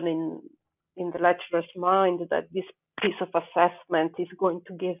division in the lecturer's mind that this piece of assessment is going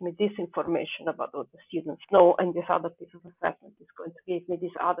to give me this information about what the students know, and this other piece of assessment is going to give me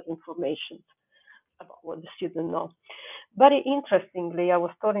this other information about what the students know. Very interestingly, I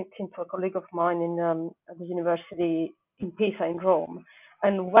was talking to a colleague of mine at the university in Pisa in Rome,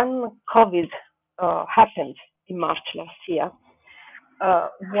 and when COVID happened in March last year,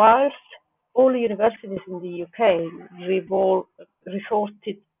 whilst all universities in the UK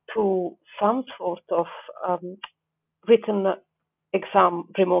resorted to some sort of written exam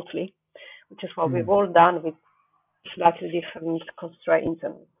remotely, which is what we've all done with slightly different constraints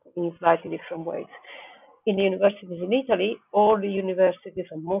and in slightly different ways. In the universities in Italy, all the universities,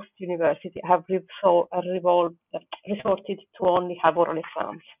 or most universities, have resorted to only have oral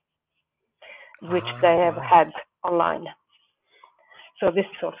exams, which they have had online. So this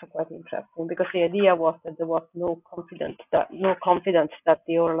is also quite interesting, because the idea was that there was no confidence that the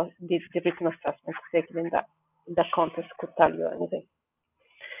written assessment taken in that context could tell you anything.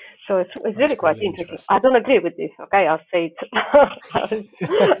 So it's really quite interesting. I don't agree with this. Okay, I'll say it.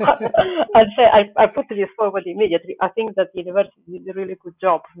 I'll say I put this forward immediately. I think that the university did a really good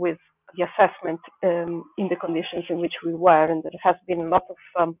job with the assessment in the conditions in which we were, and there has been a lot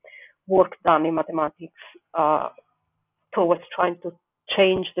of work done in mathematics towards trying to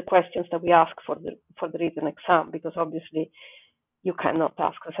change the questions that we ask for the written exam, because obviously you cannot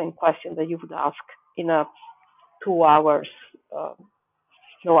ask the same question that you would ask in a 2 hours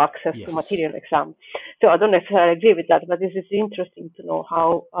no access to material exam. So I don't necessarily agree with that, but this is interesting to know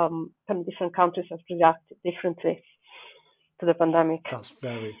how different countries have reacted differently to the pandemic.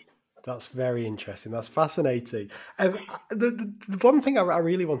 That's very interesting. That's fascinating. The one thing I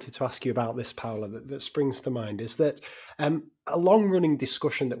really wanted to ask you about this, Paola, that springs to mind is that a long-running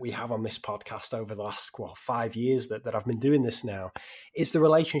discussion that we have on this podcast over the last 5 years that I've been doing this now is the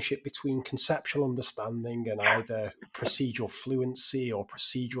relationship between conceptual understanding and either procedural fluency or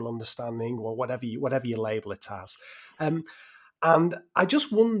procedural understanding, or whatever you label it as. And I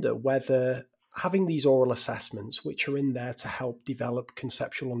just wonder whether having these oral assessments, which are in there to help develop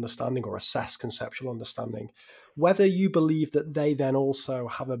conceptual understanding or assess conceptual understanding, whether you believe that they then also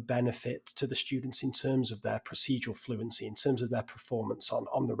have a benefit to the students in terms of their procedural fluency, in terms of their performance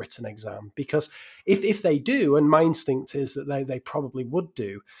on the written exam. Because if they do, and my instinct is that they probably would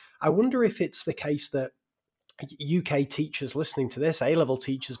do, I wonder if it's the case that UK teachers listening to this, A-level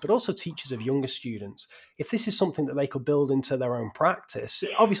teachers, but also teachers of younger students, if this is something that they could build into their own practice,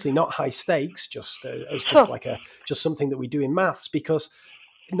 obviously not high stakes, just something that we do in maths, because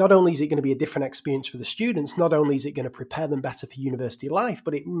not only is it going to be a different experience for the students, not only is it going to prepare them better for university life,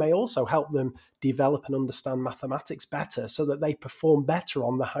 but it may also help them develop and understand mathematics better so that they perform better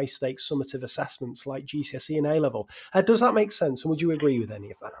on the high stakes summative assessments like GCSE and A-level. Does that make sense? And would you agree with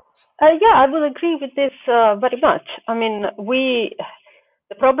any of that? Yeah, I would agree with this very much. I mean,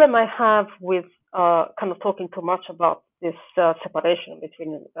 the problem I have with kind of talking too much about this separation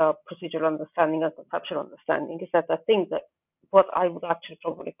between procedural understanding and conceptual understanding is that I think that what I would actually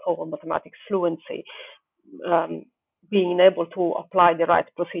probably call mathematics fluency, being able to apply the right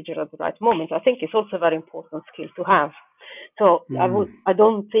procedure at the right moment, I think is also a very important skill to have. So I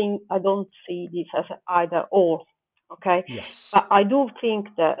don't see this as either or. Okay. Yes. But I do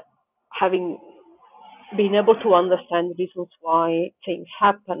think that having been able to understand reasons why things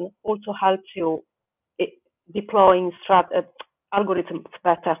happen also helps you deploying algorithms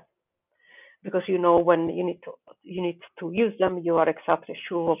better. because you know when you need to use them, you are exactly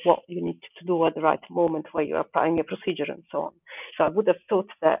sure of what you need to do at the right moment where you're applying a procedure and so on. So I would have thought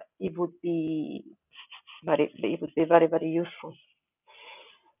that it would be very, very useful.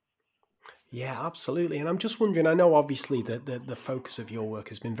 Yeah, absolutely. And I'm just wondering, I know obviously that the focus of your work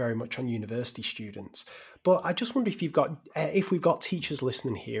has been very much on university students, but I just wonder if we've got teachers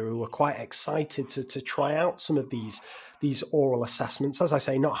listening here who are quite excited to try out some of these oral assessments. As I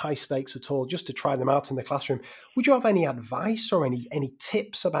say, not high stakes at all, just to try them out in the classroom. Would you have any advice or any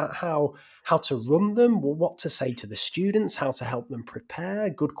tips about how to run them, or what to say to the students, how to help them prepare,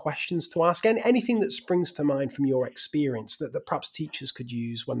 good questions to ask, anything that springs to mind from your experience that perhaps teachers could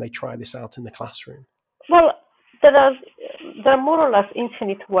use when they try this out in the classroom? Well, there are more or less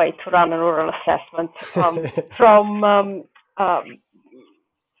infinite ways to run an oral assessment. From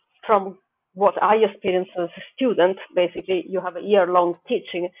what I experienced as a student, basically you have a year-long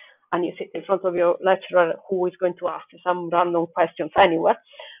teaching and you sit in front of your lecturer who is going to ask you some random questions anywhere,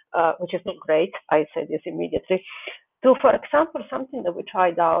 which is not great. I say this immediately. So, for example, something that we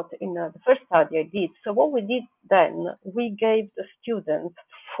tried out in the first study I did. So what we did then, we gave the students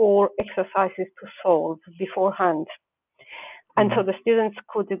 4 exercises to solve beforehand. And so the students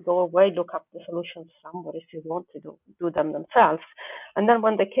could go away, look up the solutions somewhere if they want to do them themselves. And then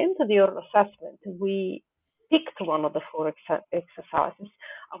when they came to the oral assessment, we picked one of the 4 exercises.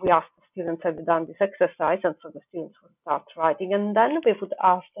 And we asked the students, have you done this exercise? And so the students would start writing. And then we would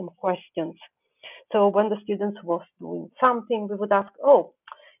ask them questions. So when the students was doing something, we would ask, oh,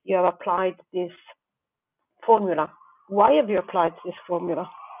 you have applied this formula. Why have you applied this formula?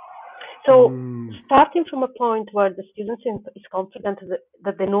 So starting from a point where the student is confident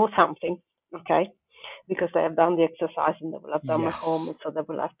that they know something, okay, because they have done the exercise and they will have done at home, and so they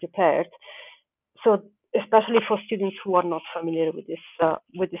will have prepared. So especially for students who are not familiar with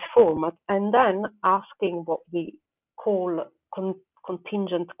this format, and then asking what we call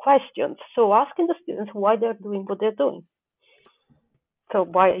contingent questions. So asking the students why they're doing what they're doing. So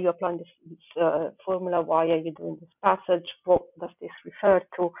why are you applying this formula? Why are you doing this passage? What does this refer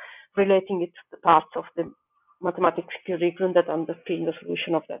to? Relating it to the parts of the mathematics curriculum that underpin the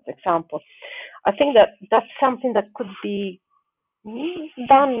solution of that example. I think that that's something that could be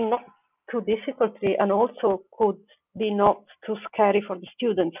done not too difficultly, and also could be not too scary for the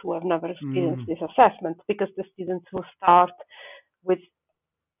students who have never experienced this assessment, because the students will start with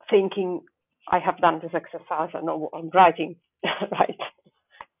thinking, I have done this exercise, I know what I'm writing, right?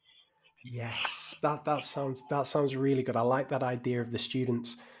 Yes, that sounds really good. I like that idea of the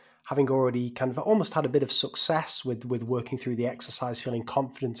students having already kind of almost had a bit of success with working through the exercise, feeling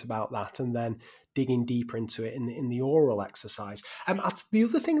confident about that, and then digging deeper into it in the oral exercise. The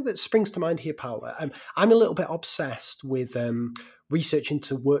other thing that springs to mind here, Paola, I'm a little bit obsessed with research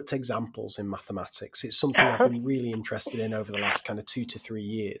into worked examples in mathematics. It's something I've been really interested in over the last kind of 2 to 3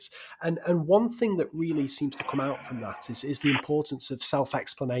 years. And one thing that really seems to come out from that is the importance of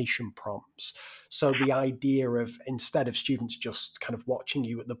self-explanation prompts. So the idea of, instead of students just kind of watching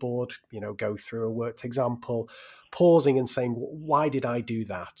you at the board, go through a worked example, pausing and saying, why did I do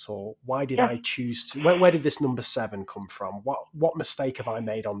that? Or why did I choose to, where did this number 7 come from? What mistake have I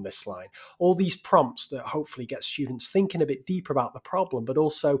made on this line? All these prompts that hopefully get students thinking a bit deeper about the problem, but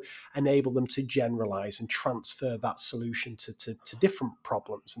also enable them to generalize and transfer that solution to different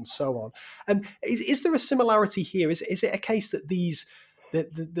problems and so on. And is there a similarity here? Is it a case that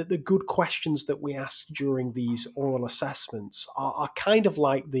the good questions that we ask during these oral assessments are kind of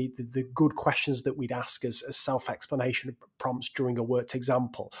like the good questions that we'd ask as self-explanation prompts during a worked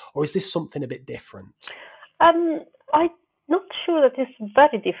example? Or is this something a bit different? I'm not sure that it's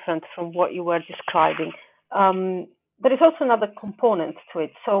very different from what you were describing. There is also another component to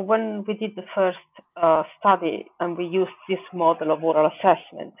it. So when we did the first study and we used this model of oral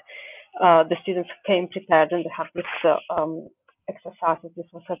assessment, the students came prepared and they had this exercises.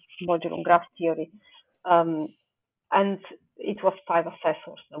 This was a module on graph theory. And it was 5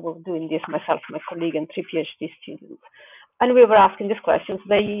 assessors that were doing this, myself, my colleague, and 3 PhD students. And we were asking these questions.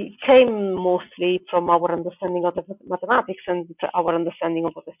 They came mostly from our understanding of the mathematics and our understanding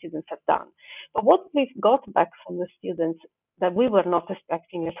of what the students had done. But what we got back from the students that we were not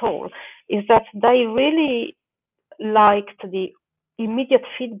expecting at all is that they really liked the immediate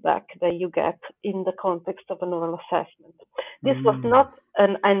feedback that you get in the context of an oral assessment. This was not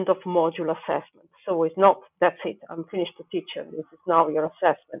an end of module assessment. So it's not, that's it, I'm finished the teacher, this is now your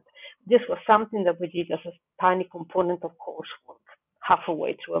assessment. This was something that we did as a tiny component of coursework,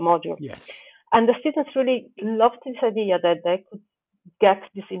 halfway through a module. Yes. And the students really loved this idea that they could get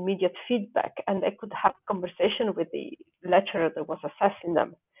this immediate feedback and they could have conversation with the lecturer that was assessing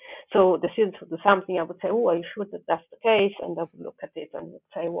them. So the students would do something, I would say, oh, are you sure that that's the case? And they would look at it and would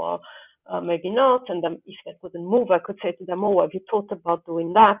say, well, maybe not. And then if they couldn't move, I could say to them, oh, have you thought about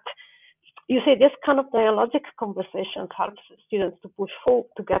doing that? You see, this kind of dialogic conversation helps students to push forward,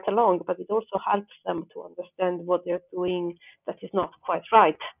 to get along, but it also helps them to understand what they're doing that is not quite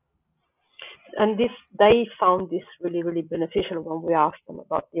right. And they found this really, really beneficial when we asked them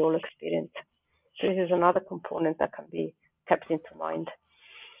about the whole experience. So this is another component that can be kept into mind.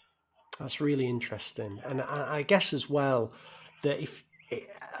 That's really interesting. And I guess as well that if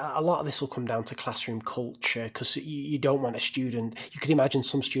a lot of this will come down to classroom culture, because you don't want a student. You could imagine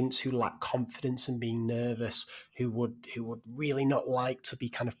some students who lack confidence and being nervous, who would really not like to be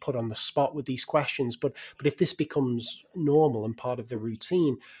kind of put on the spot with these questions. But if this becomes normal and part of the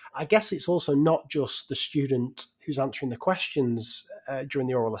routine, I guess it's also not just the student who's answering the questions during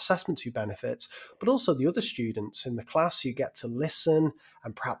the oral assessment who benefits, but also the other students in the class who get to listen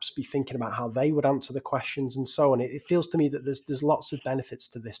and perhaps be thinking about how they would answer the questions and so on. It feels to me that there's lots of benefits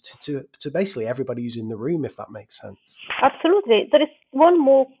to this to basically everybody who's in the room, if that makes sense. Absolutely. There is one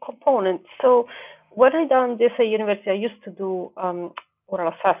more component. So when I done this at university, I used to do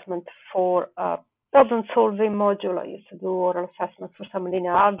oral assessment for problem-solving module. I used to do oral assessment for some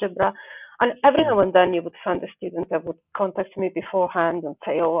linear algebra. And every now and then you would find a student that would contact me beforehand and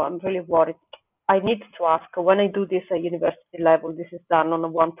say, oh, I'm really worried. I need to ask, when I do this at university level, this is done on a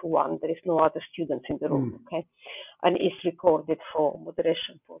one-to-one. There is no other students in the room, okay? And it's recorded for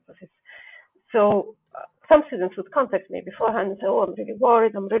moderation purposes. So some students would contact me beforehand and say, oh, I'm really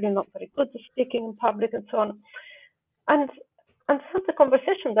worried. I'm really not very good at speaking in public and so on. And so the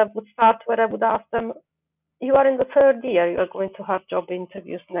conversation that would start where I would ask them, you are in the third year, you are going to have job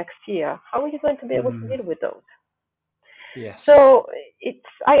interviews next year. How are you going to be able to deal with those? Yes. So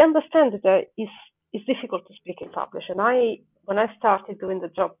I understand that it's difficult to speak in public. And when I started doing the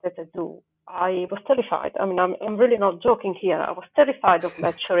job that I do, I was terrified. I mean, I'm really not joking here. I was terrified of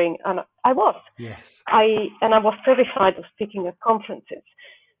lecturing, and I was. Yes. I was terrified of speaking at conferences.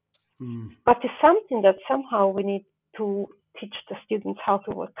 But it's something that somehow we need to teach the students how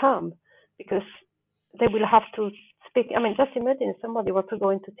to overcome, because they will have to speak. I mean, just imagine somebody wants to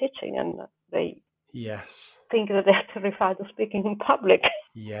go into teaching and they think that they're terrified of speaking in public.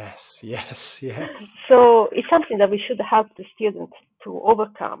 Yes. So it's something that we should help the students to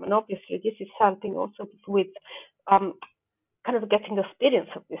overcome. And obviously, this is something also with kind of getting the experience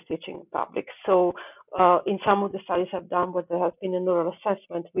of this teaching in public. So in some of the studies I've done where there has been an oral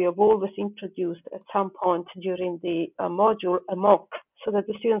assessment, we have always introduced at some point during the module a mock so that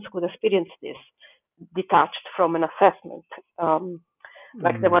the students could experience this detached from an assessment.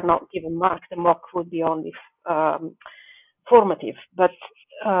 Like they were not given marks, the mock would be only formative. But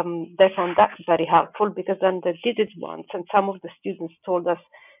they found that very helpful, because then they did it once, and some of the students told us,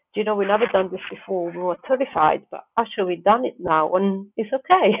 we never done this before. We were terrified, but actually we've done it now, and it's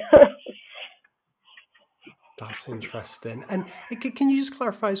okay. That's interesting. And can you just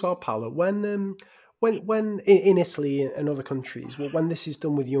clarify as well, Paola, when in Italy and other countries, when this is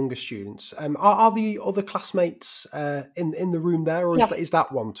done with younger students, are the other classmates in the room there, or is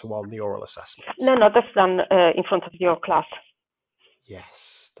that one-to-one, the oral assessment? No, that's done in front of your class.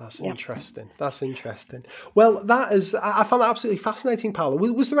 Yes, that's interesting. That's interesting. Well, I found that absolutely fascinating, Paola.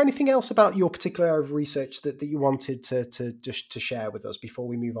 Was there anything else about your particular area of research that you wanted to share with us before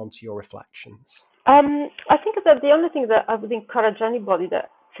we move on to your reflections? I think that the only thing that I would encourage anybody that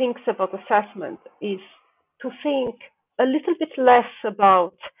thinks about assessment is to think a little bit less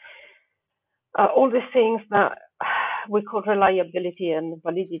about all these things that we call reliability and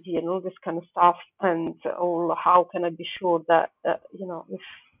validity and all this kind of stuff, and how can I be sure that if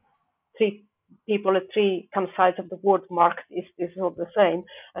three people at three kind of sides of the word marked is all the same,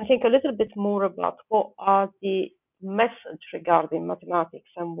 and think a little bit more about what are the message regarding mathematics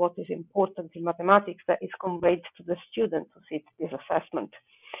and what is important in mathematics that is conveyed to the student to see this assessment.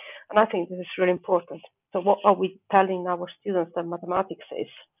 And I think this is really important. So what are we telling our students that mathematics is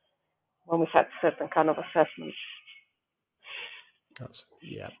when we set certain kind of assessments?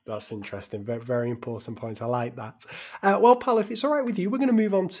 That's interesting. Very, very important point. I like that. Well, Pal, if it's all right with you, we're going to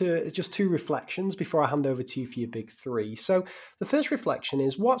move on to just two reflections before I hand over to you for your big three. So the first reflection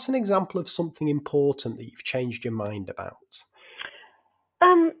is, what's an example of something important that you've changed your mind about?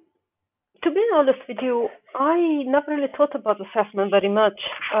 To be honest with you, I never really thought about assessment very much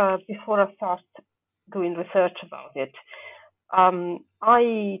before I started doing research about it.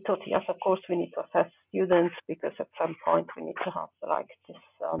 I thought, yes, of course, we need to assess students because at some point we need to have this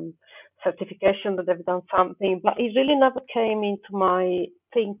certification that they've done something. But it really never came into my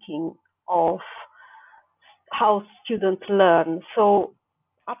thinking of how students learn. So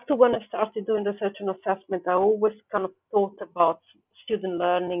up to when I started doing research and assessment, I always kind of thought about student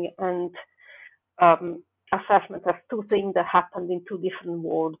learning and assessment as two things that happened in two different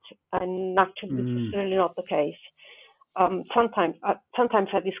worlds, and actually this is really not the case. Sometimes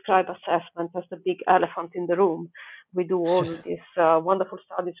I describe assessment as the big elephant in the room. We do all these wonderful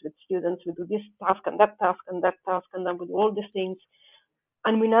studies with students. We do this task and that task and that task, and then we do all these things,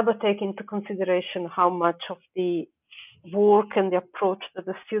 and we never take into consideration how much of the work and the approach that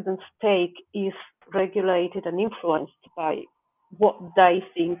the students take is regulated and influenced by what they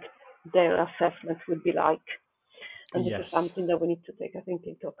think their assessment would be like. And this is something that we need to take, I think,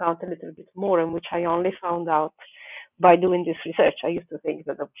 into account a little bit more, and which I only found out by doing this research. I used to think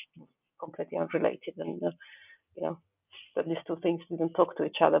that they were completely unrelated, and that these two things didn't talk to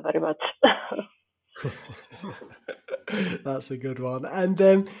each other very much. That's a good one.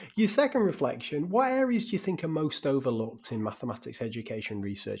 And your second reflection, what areas do you think are most overlooked in mathematics education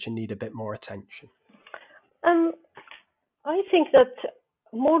research and need a bit more attention? I think that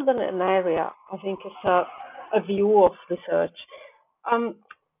more than an area, I think it's a view of research.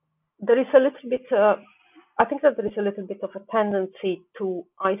 There is a little bit, I think that there is a little bit of a tendency to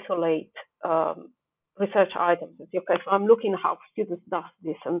isolate research items. Okay, so I'm looking how students do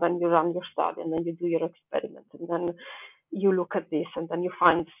this, and then you run your study, and then you do your experiment, and then you look at this, and then you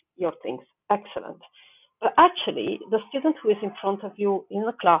find your things. Excellent. But actually, the student who is in front of you in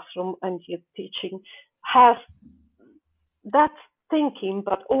the classroom and you're teaching has that thinking,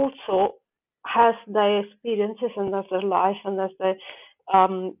 but also has their experiences and has their life and has their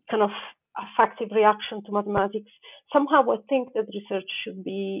kind of affective reaction to mathematics. Somehow I think that research should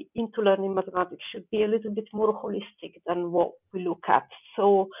be into learning mathematics should be a little bit more holistic than what we look at.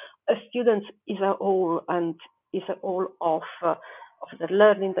 So a student is a whole and is a whole of the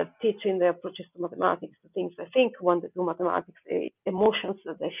learning, the teaching, the approaches to mathematics, the things they think when they do mathematics, the emotions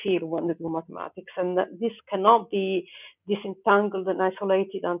that they feel when they do mathematics. And this cannot be disentangled and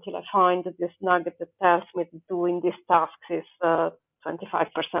isolated until I find that this nugget that tells me that doing this task is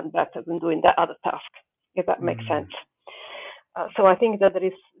 25% better than doing the other task, if that makes sense. So I think that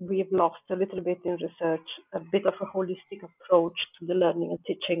we've lost a little bit in research, a bit of a holistic approach to the learning and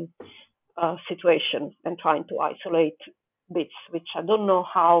teaching situation, and trying to isolate bits, which I don't know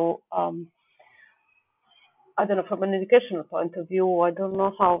how, I don't know, from an educational point of view, I don't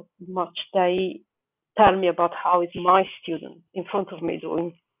know how much they tell me about how is my student in front of me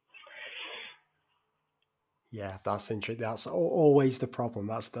doing. Yeah, that's interesting. That's always the problem.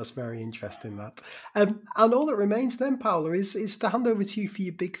 That's very interesting. That and all that remains then, Paula, is to hand over to you for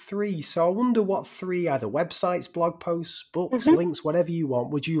your big three. So I wonder what three, either websites, blog posts, books, links, whatever you want,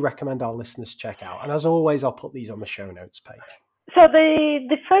 would you recommend our listeners check out? And as always, I'll put these on the show notes page. So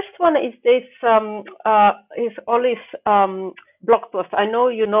the first one is this is Ollie's blog post. I know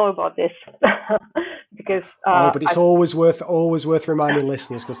you know about this because but it's always worth reminding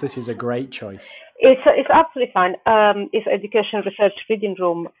listeners, because this is a great choice. It's absolutely fine. It's Education Research Reading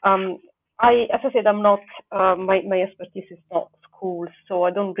Room. As I said, I'm not my expertise is not schools, so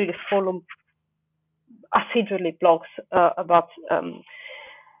I don't really follow assiduously blogs about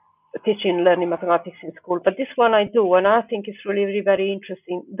teaching, learning mathematics in school. But this one I do, and I think it's really, really very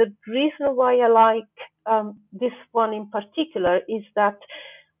interesting. The reason why I like this one in particular is that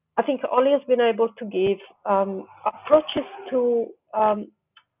I think Ollie has been able to give approaches to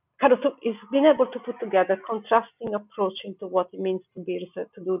is being able to put together contrasting approach into what it means to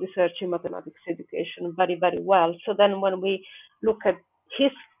do research in mathematics education very, very well. So then when we look at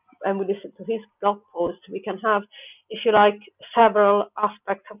his and we listen to his blog post, we can have, if you like, several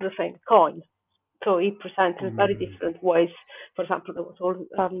aspects of the same coin. So he presents in very different ways. For example, there was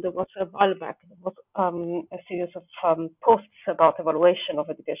a while back, there was a series of posts about evaluation of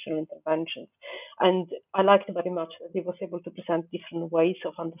educational interventions. And I liked very much that he was able to present different ways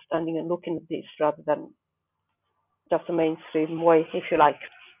of understanding and looking at this rather than just a mainstream way, if you like.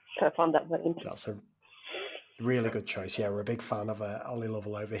 So I found that very interesting. That's a really good choice. Yeah, we're a big fan of Ollie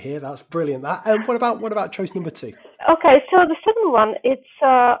Lovell over here. That's brilliant. And what about choice number two? Okay, so the second one, it's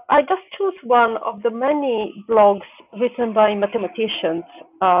I just chose one of the many blogs written by mathematicians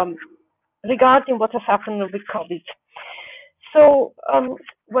regarding what has happened with COVID. So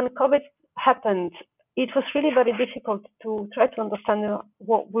when COVID happened, it was really very difficult to try to understand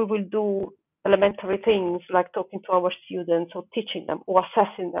what we will do, elementary things like talking to our students or teaching them or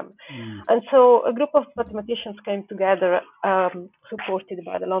assessing them. And so a group of mathematicians came together, supported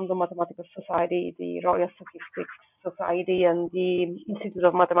by the London Mathematical Society, the Royal Statistics Society, and the Institute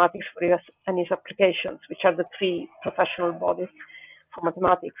of Mathematics for US and its Applications, which are the three professional bodies for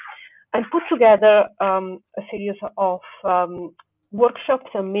mathematics, and put together a series of workshops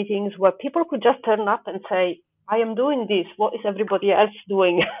and meetings where people could just turn up and say, I am doing this. What is everybody else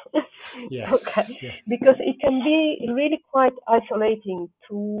doing? Yes. Okay. Yes. Because it can be really quite isolating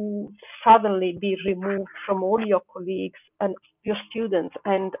to suddenly be removed from all your colleagues and your students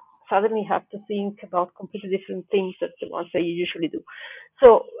and suddenly have to think about completely different things than the ones that you usually do.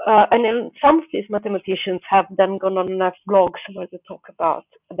 So, and then some of these mathematicians have then gone on blogs where they talk about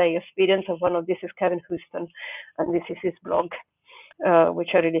their experience. Of one of this is Kevin Houston, and this is his blog, which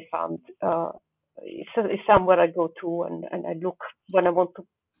I really found. It's somewhere I go to and I look when I want to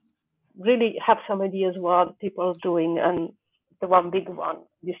really have some ideas what people are doing. And the one big one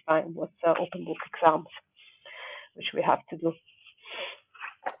this time was open book exams, which we have to do.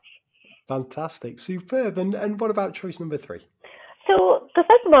 Fantastic, superb. And what about choice number 3? So the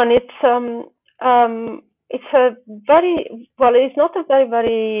third one, it's a very well. It's not a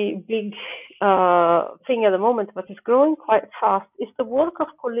very big thing at the moment, but it's growing quite fast. It's the work of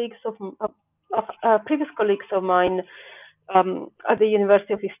colleagues of previous colleagues of mine at the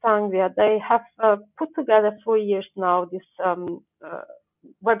University of East Anglia. They have put together for years now this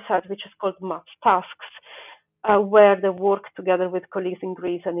website which is called Math Tasks, where they work together with colleagues in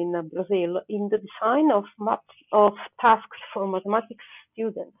Greece and in Brazil in the design of tasks for mathematics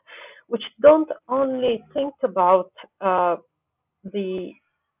students, which don't only think about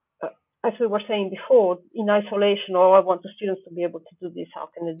as we were saying before, in isolation, or I want the students to be able to do this, how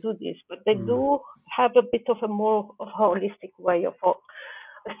can they do this? But they do have a bit of a more of a holistic way of what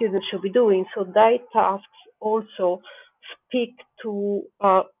a student should be doing. So their tasks also speak to,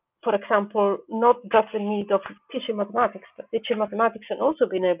 for example, not just the need of teaching mathematics, but teaching mathematics and also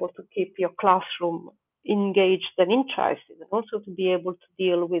being able to keep your classroom engaged and interested, and also to be able to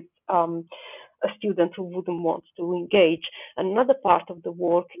deal with a student who wouldn't want to engage. Another part of the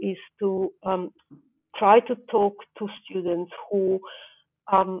work is to try to talk to students who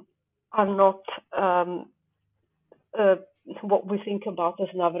are not what we think about as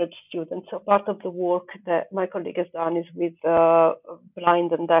an average student. So part of the work that my colleague has done is with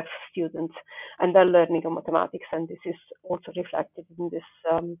blind and deaf students and their learning of mathematics, and this is also reflected in this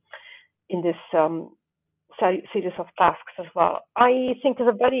series of tasks as well. I think it's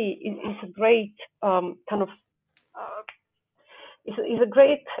a great it's a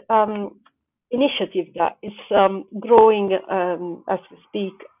great initiative that is growing as we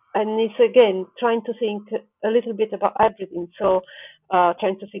speak, and it's again trying to think a little bit about everything. So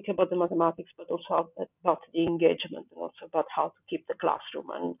trying to think about the mathematics, but also about the engagement, and also about how to keep the classroom.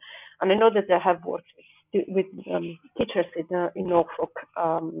 And I know that they have worked with teachers in Norfolk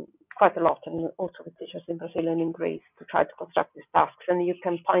quite a lot, and also with teachers in Brazil and in Greece, to try to construct these tasks. And you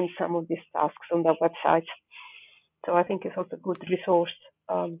can find some of these tasks on their website. So I think it's also a good resource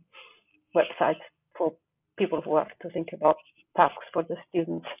website for people who have to think about tasks for the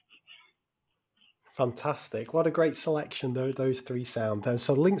students. Fantastic. What a great selection those 3 sound.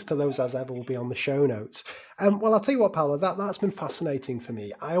 So links to those, as ever, will be on the show notes. Well, I'll tell you what, Paola, that's been fascinating for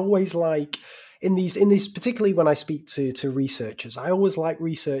me. I always like, in these, particularly when I speak to researchers, I always like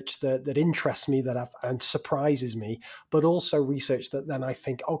research that interests me, and surprises me, but also research that then I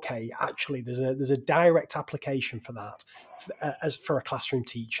think, okay, actually there's a direct application for that as for a classroom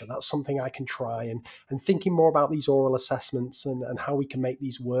teacher. That's something I can try, and thinking more about these oral assessments and how we can make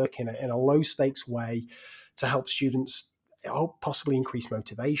these work in a low stakes way to help students possibly increase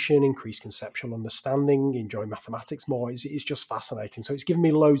motivation, increase conceptual understanding, enjoy mathematics more is just fascinating. So it's given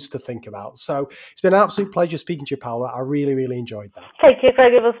me loads to think about. So it's been an absolute pleasure speaking to you, Paola. I really, really enjoyed that. Thank you,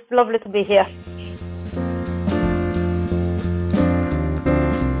 Craig. It was lovely to be here.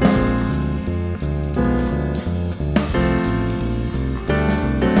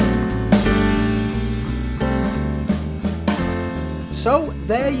 So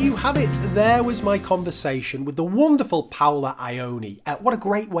there you have it. There was my conversation with the wonderful Paola Ioni. What a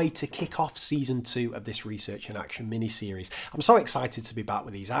great way to kick off season 2 of this Research in Action mini-series. I'm so excited to be back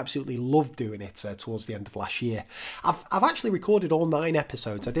with these. I absolutely loved doing it towards the end of last year. I've actually recorded all 9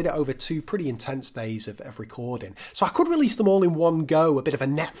 episodes. I did it over 2 pretty intense days of recording. So I could release them all in one go, a bit of a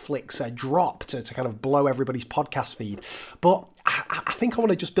Netflix drop to kind of blow everybody's podcast feed. But I think I want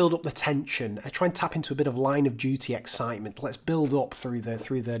to just build up the tension. I try and tap into a bit of Line of Duty excitement. Let's build up through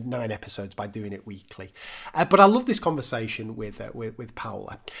the 9 episodes by doing it weekly. But I love this conversation with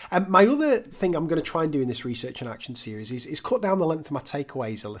Paola. My other thing I'm going to try and do in this Research in Action series is cut down the length of my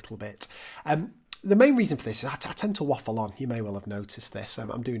takeaways a little bit. the main reason for this is I tend to waffle on. You may well have noticed this.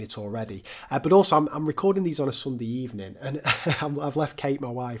 I'm doing it already. But also, I'm recording these on a Sunday evening, and I've left Kate,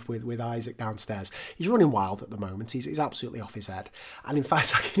 my wife, with Isaac downstairs. He's running wild at the moment. He's absolutely off his head. And in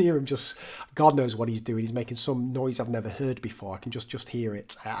fact, I can hear him just, God knows what he's doing. He's making some noise I've never heard before. I can just hear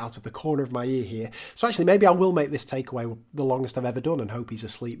it out of the corner of my ear here. So actually, maybe I will make this takeaway the longest I've ever done and hope he's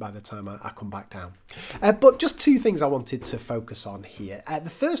asleep by the time I come back down. But just two things I wanted to focus on here.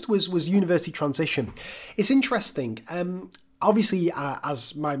 The first was university transition. It's interesting. Obviously,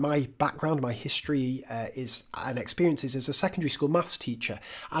 as my background, my history is and experiences as a secondary school maths teacher,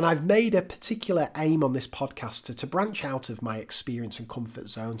 and I've made a particular aim on this podcast to branch out of my experience and comfort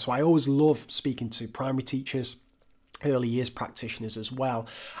zone. So I always love speaking to primary teachers, early years practitioners as well.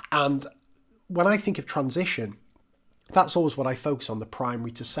 And when I think of transition, that's always what I focus on, the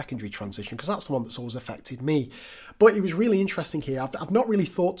primary to secondary transition, because that's the one that's always affected me. But it was really interesting here. I've not really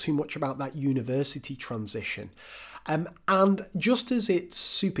thought too much about that university transition. And just as it's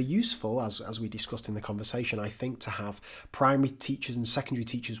super useful, as we discussed in the conversation, I think, to have primary teachers and secondary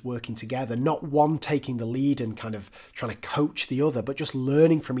teachers working together, not one taking the lead and kind of trying to coach the other, but just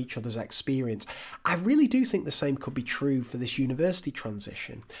learning from each other's experience. I really do think the same could be true for this university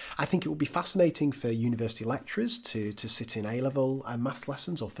transition. I think it would be fascinating for university lecturers to sit in A-level maths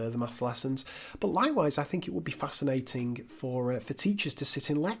lessons or further maths lessons. But likewise, I think it would be fascinating for teachers to sit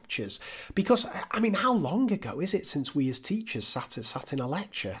in lectures. Because, I mean, how long ago is it since we as teachers sat in a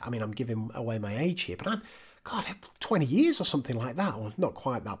lecture? I mean, I'm giving away my age here, but 20 years or something like that, or not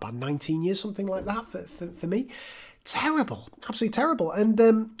quite that bad, 19 years, something like that for me. Terrible, absolutely terrible. And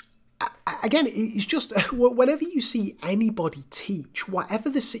again, it's just whenever you see anybody teach, whatever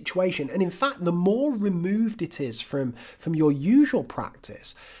the situation, and in fact, the more removed it is from your usual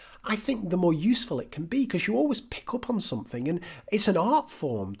practice, I think the more useful it can be, because you always pick up on something, and it's an art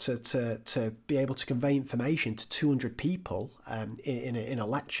form to be able to convey information to 200 people in a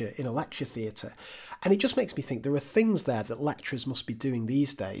lecture theatre. And it just makes me think there are things there that lecturers must be doing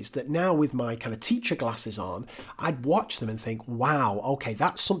these days that now, with my kind of teacher glasses on, I'd watch them and think, wow, okay,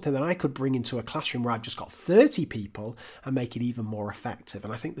 that's something that I could bring into a classroom where I've just got 30 people and make it even more effective.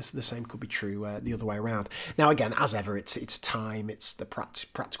 And I think the same could be true the other way around. Now, again, as ever, it's time, it's the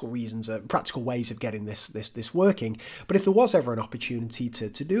practical reasons, practical ways of getting this working. But if there was ever an opportunity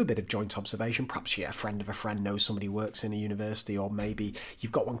to do a bit of joint observation, perhaps a friend of a friend knows somebody who works in a university, or maybe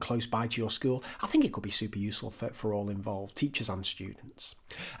you've got one close by to your school, I think it could be super useful for all involved, teachers and students.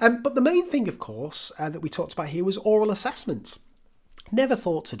 But the main thing, of course, that we talked about here was oral assessments. Never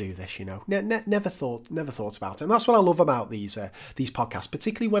thought to do this, never thought about it. And that's what I love about these podcasts,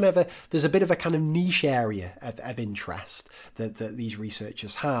 particularly whenever there's a bit of a kind of niche area of interest that these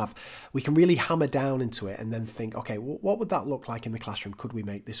researchers have. We can really hammer down into it and then think, okay, what would that look like in the classroom? Could we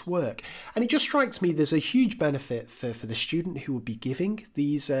make this work? And it just strikes me there's a huge benefit for the student who would be giving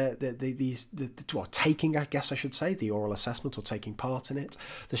these, taking, I guess I should say, the oral assessment or taking part in it.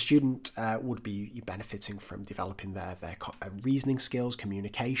 The student would be benefiting from developing their reasoning skills,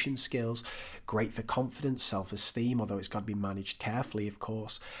 communication skills, great for confidence, self-esteem, although it's got to be managed carefully, of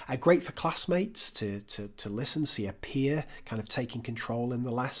course. Great for classmates to listen, see a peer kind of taking control in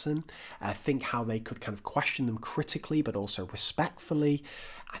the lesson, think how they could kind of question them critically but also respectfully.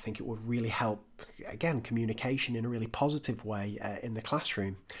 I think it would really help, again, communication in a really positive way in the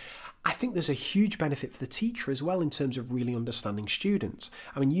classroom. I think there's a huge benefit for the teacher as well in terms of really understanding students.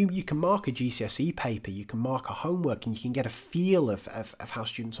 I mean, you can mark a GCSE paper, you can mark a homework, and you can get a feel of how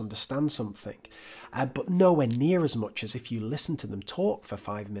students understand something, but nowhere near as much as if you listen to them talk for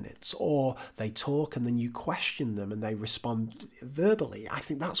 5 minutes, or they talk and then you question them and they respond verbally. I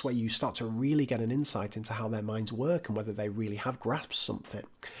think that's where you start to really get an insight into how their minds work and whether they really have grasped something.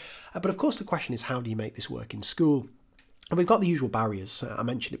 But of course, the question is, how do you make this work in school? And we've got the usual barriers. I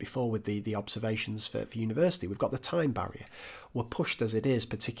mentioned it before with the observations for university. We've got the time barrier. We're pushed as it is,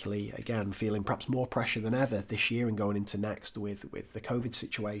 particularly, again, feeling perhaps more pressure than ever this year and going into next with the COVID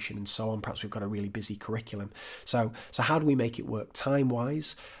situation and so on. Perhaps we've got a really busy curriculum. So how do we make it work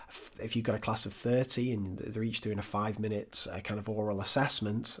time-wise? If you've got a class of 30 and they're each doing a 5-minute kind of oral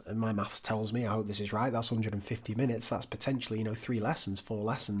assessment, and my maths tells me, I hope this is right, that's 150 minutes. That's potentially, 4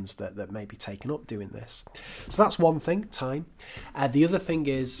 lessons that may be taken up doing this. So that's one thing, time. The other thing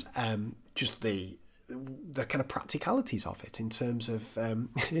is just the the kind of practicalities of it in terms of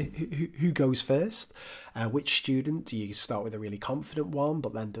who goes first, which student. Do you start with a really confident one,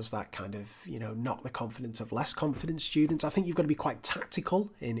 but then does that kind of, knock the confidence of less confident students? I think you've got to be quite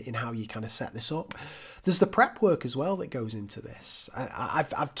tactical in how you kind of set this up. There's the prep work as well that goes into this.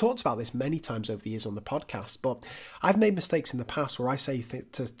 I've talked about this many times over the years on the podcast, but I've made mistakes in the past where I say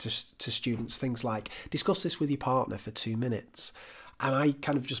to students things like, discuss this with your partner for 2 minutes. And I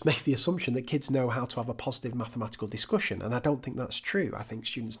kind of just make the assumption that kids know how to have a positive mathematical discussion. And I don't think that's true. I think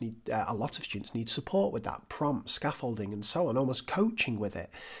a lot of students need support with that, prompt, scaffolding and so on, almost coaching with it.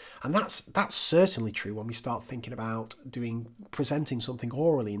 And that's certainly true when we start thinking about presenting something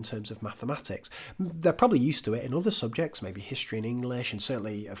orally in terms of mathematics. They're probably used to it in other subjects, maybe history and English, and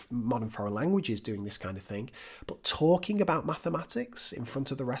certainly modern foreign languages doing this kind of thing. But talking about mathematics in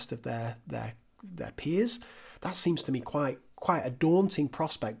front of the rest of their peers, that seems to me quite a daunting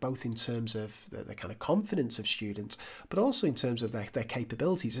prospect, both in terms of the kind of confidence of students, but also in terms of their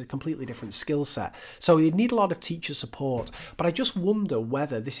capabilities. It's a completely different skill set. So you need a lot of teacher support. But I just wonder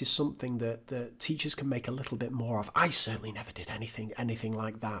whether this is something that teachers can make a little bit more of. I certainly never did anything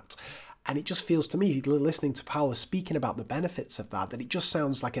like that. And it just feels to me, listening to Paula speaking about the benefits of that it just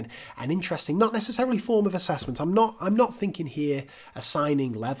sounds like an interesting, not necessarily form of assessment. I'm not thinking here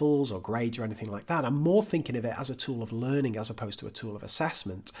assigning levels or grades or anything like that. I'm more thinking of it as a tool of learning as opposed to a tool of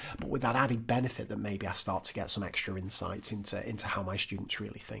assessment, but with that added benefit that maybe I start to get some extra insights into how my students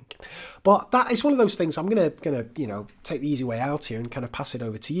really think. But that is one of those things. I'm gonna take the easy way out here and kind of pass it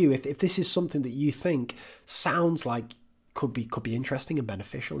over to you. If this is something that you think sounds like could be interesting and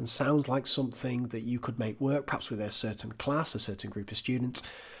beneficial and sounds like something that you could make work, perhaps with a certain class, a certain group of students,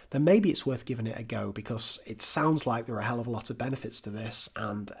 then maybe it's worth giving it a go, because it sounds like there are a hell of a lot of benefits to this.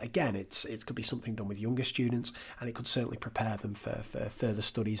 And again, it could be something done with younger students, and it could certainly prepare them for further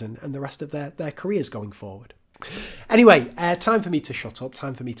studies and the rest of their careers going forward. Anyway, time for me to shut up,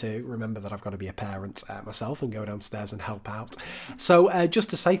 time for me to remember that I've got to be a parent myself and go downstairs and help out. So just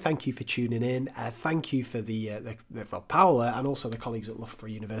to say thank you for tuning in. Thank you for Paula and also the colleagues at Loughborough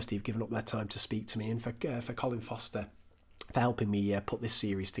University who've given up their time to speak to me, and for Colin Foster for helping me put this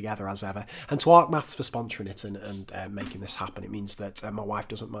series together as ever, and to Arc Maths for sponsoring it and making this happen. It means that my wife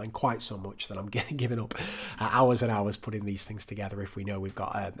doesn't mind quite so much that I'm giving up hours and hours putting these things together if we know we've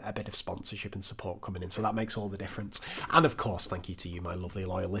got a bit of sponsorship and support coming in. So that makes all the difference. And of course, thank you to you, my lovely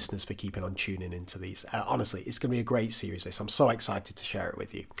loyal listeners, for keeping on tuning into these. Honestly, it's going to be a great series, this. I'm so excited to share it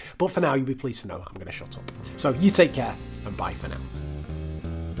with you. But for now, you'll be pleased to know I'm going to shut up. So you take care, and bye for now.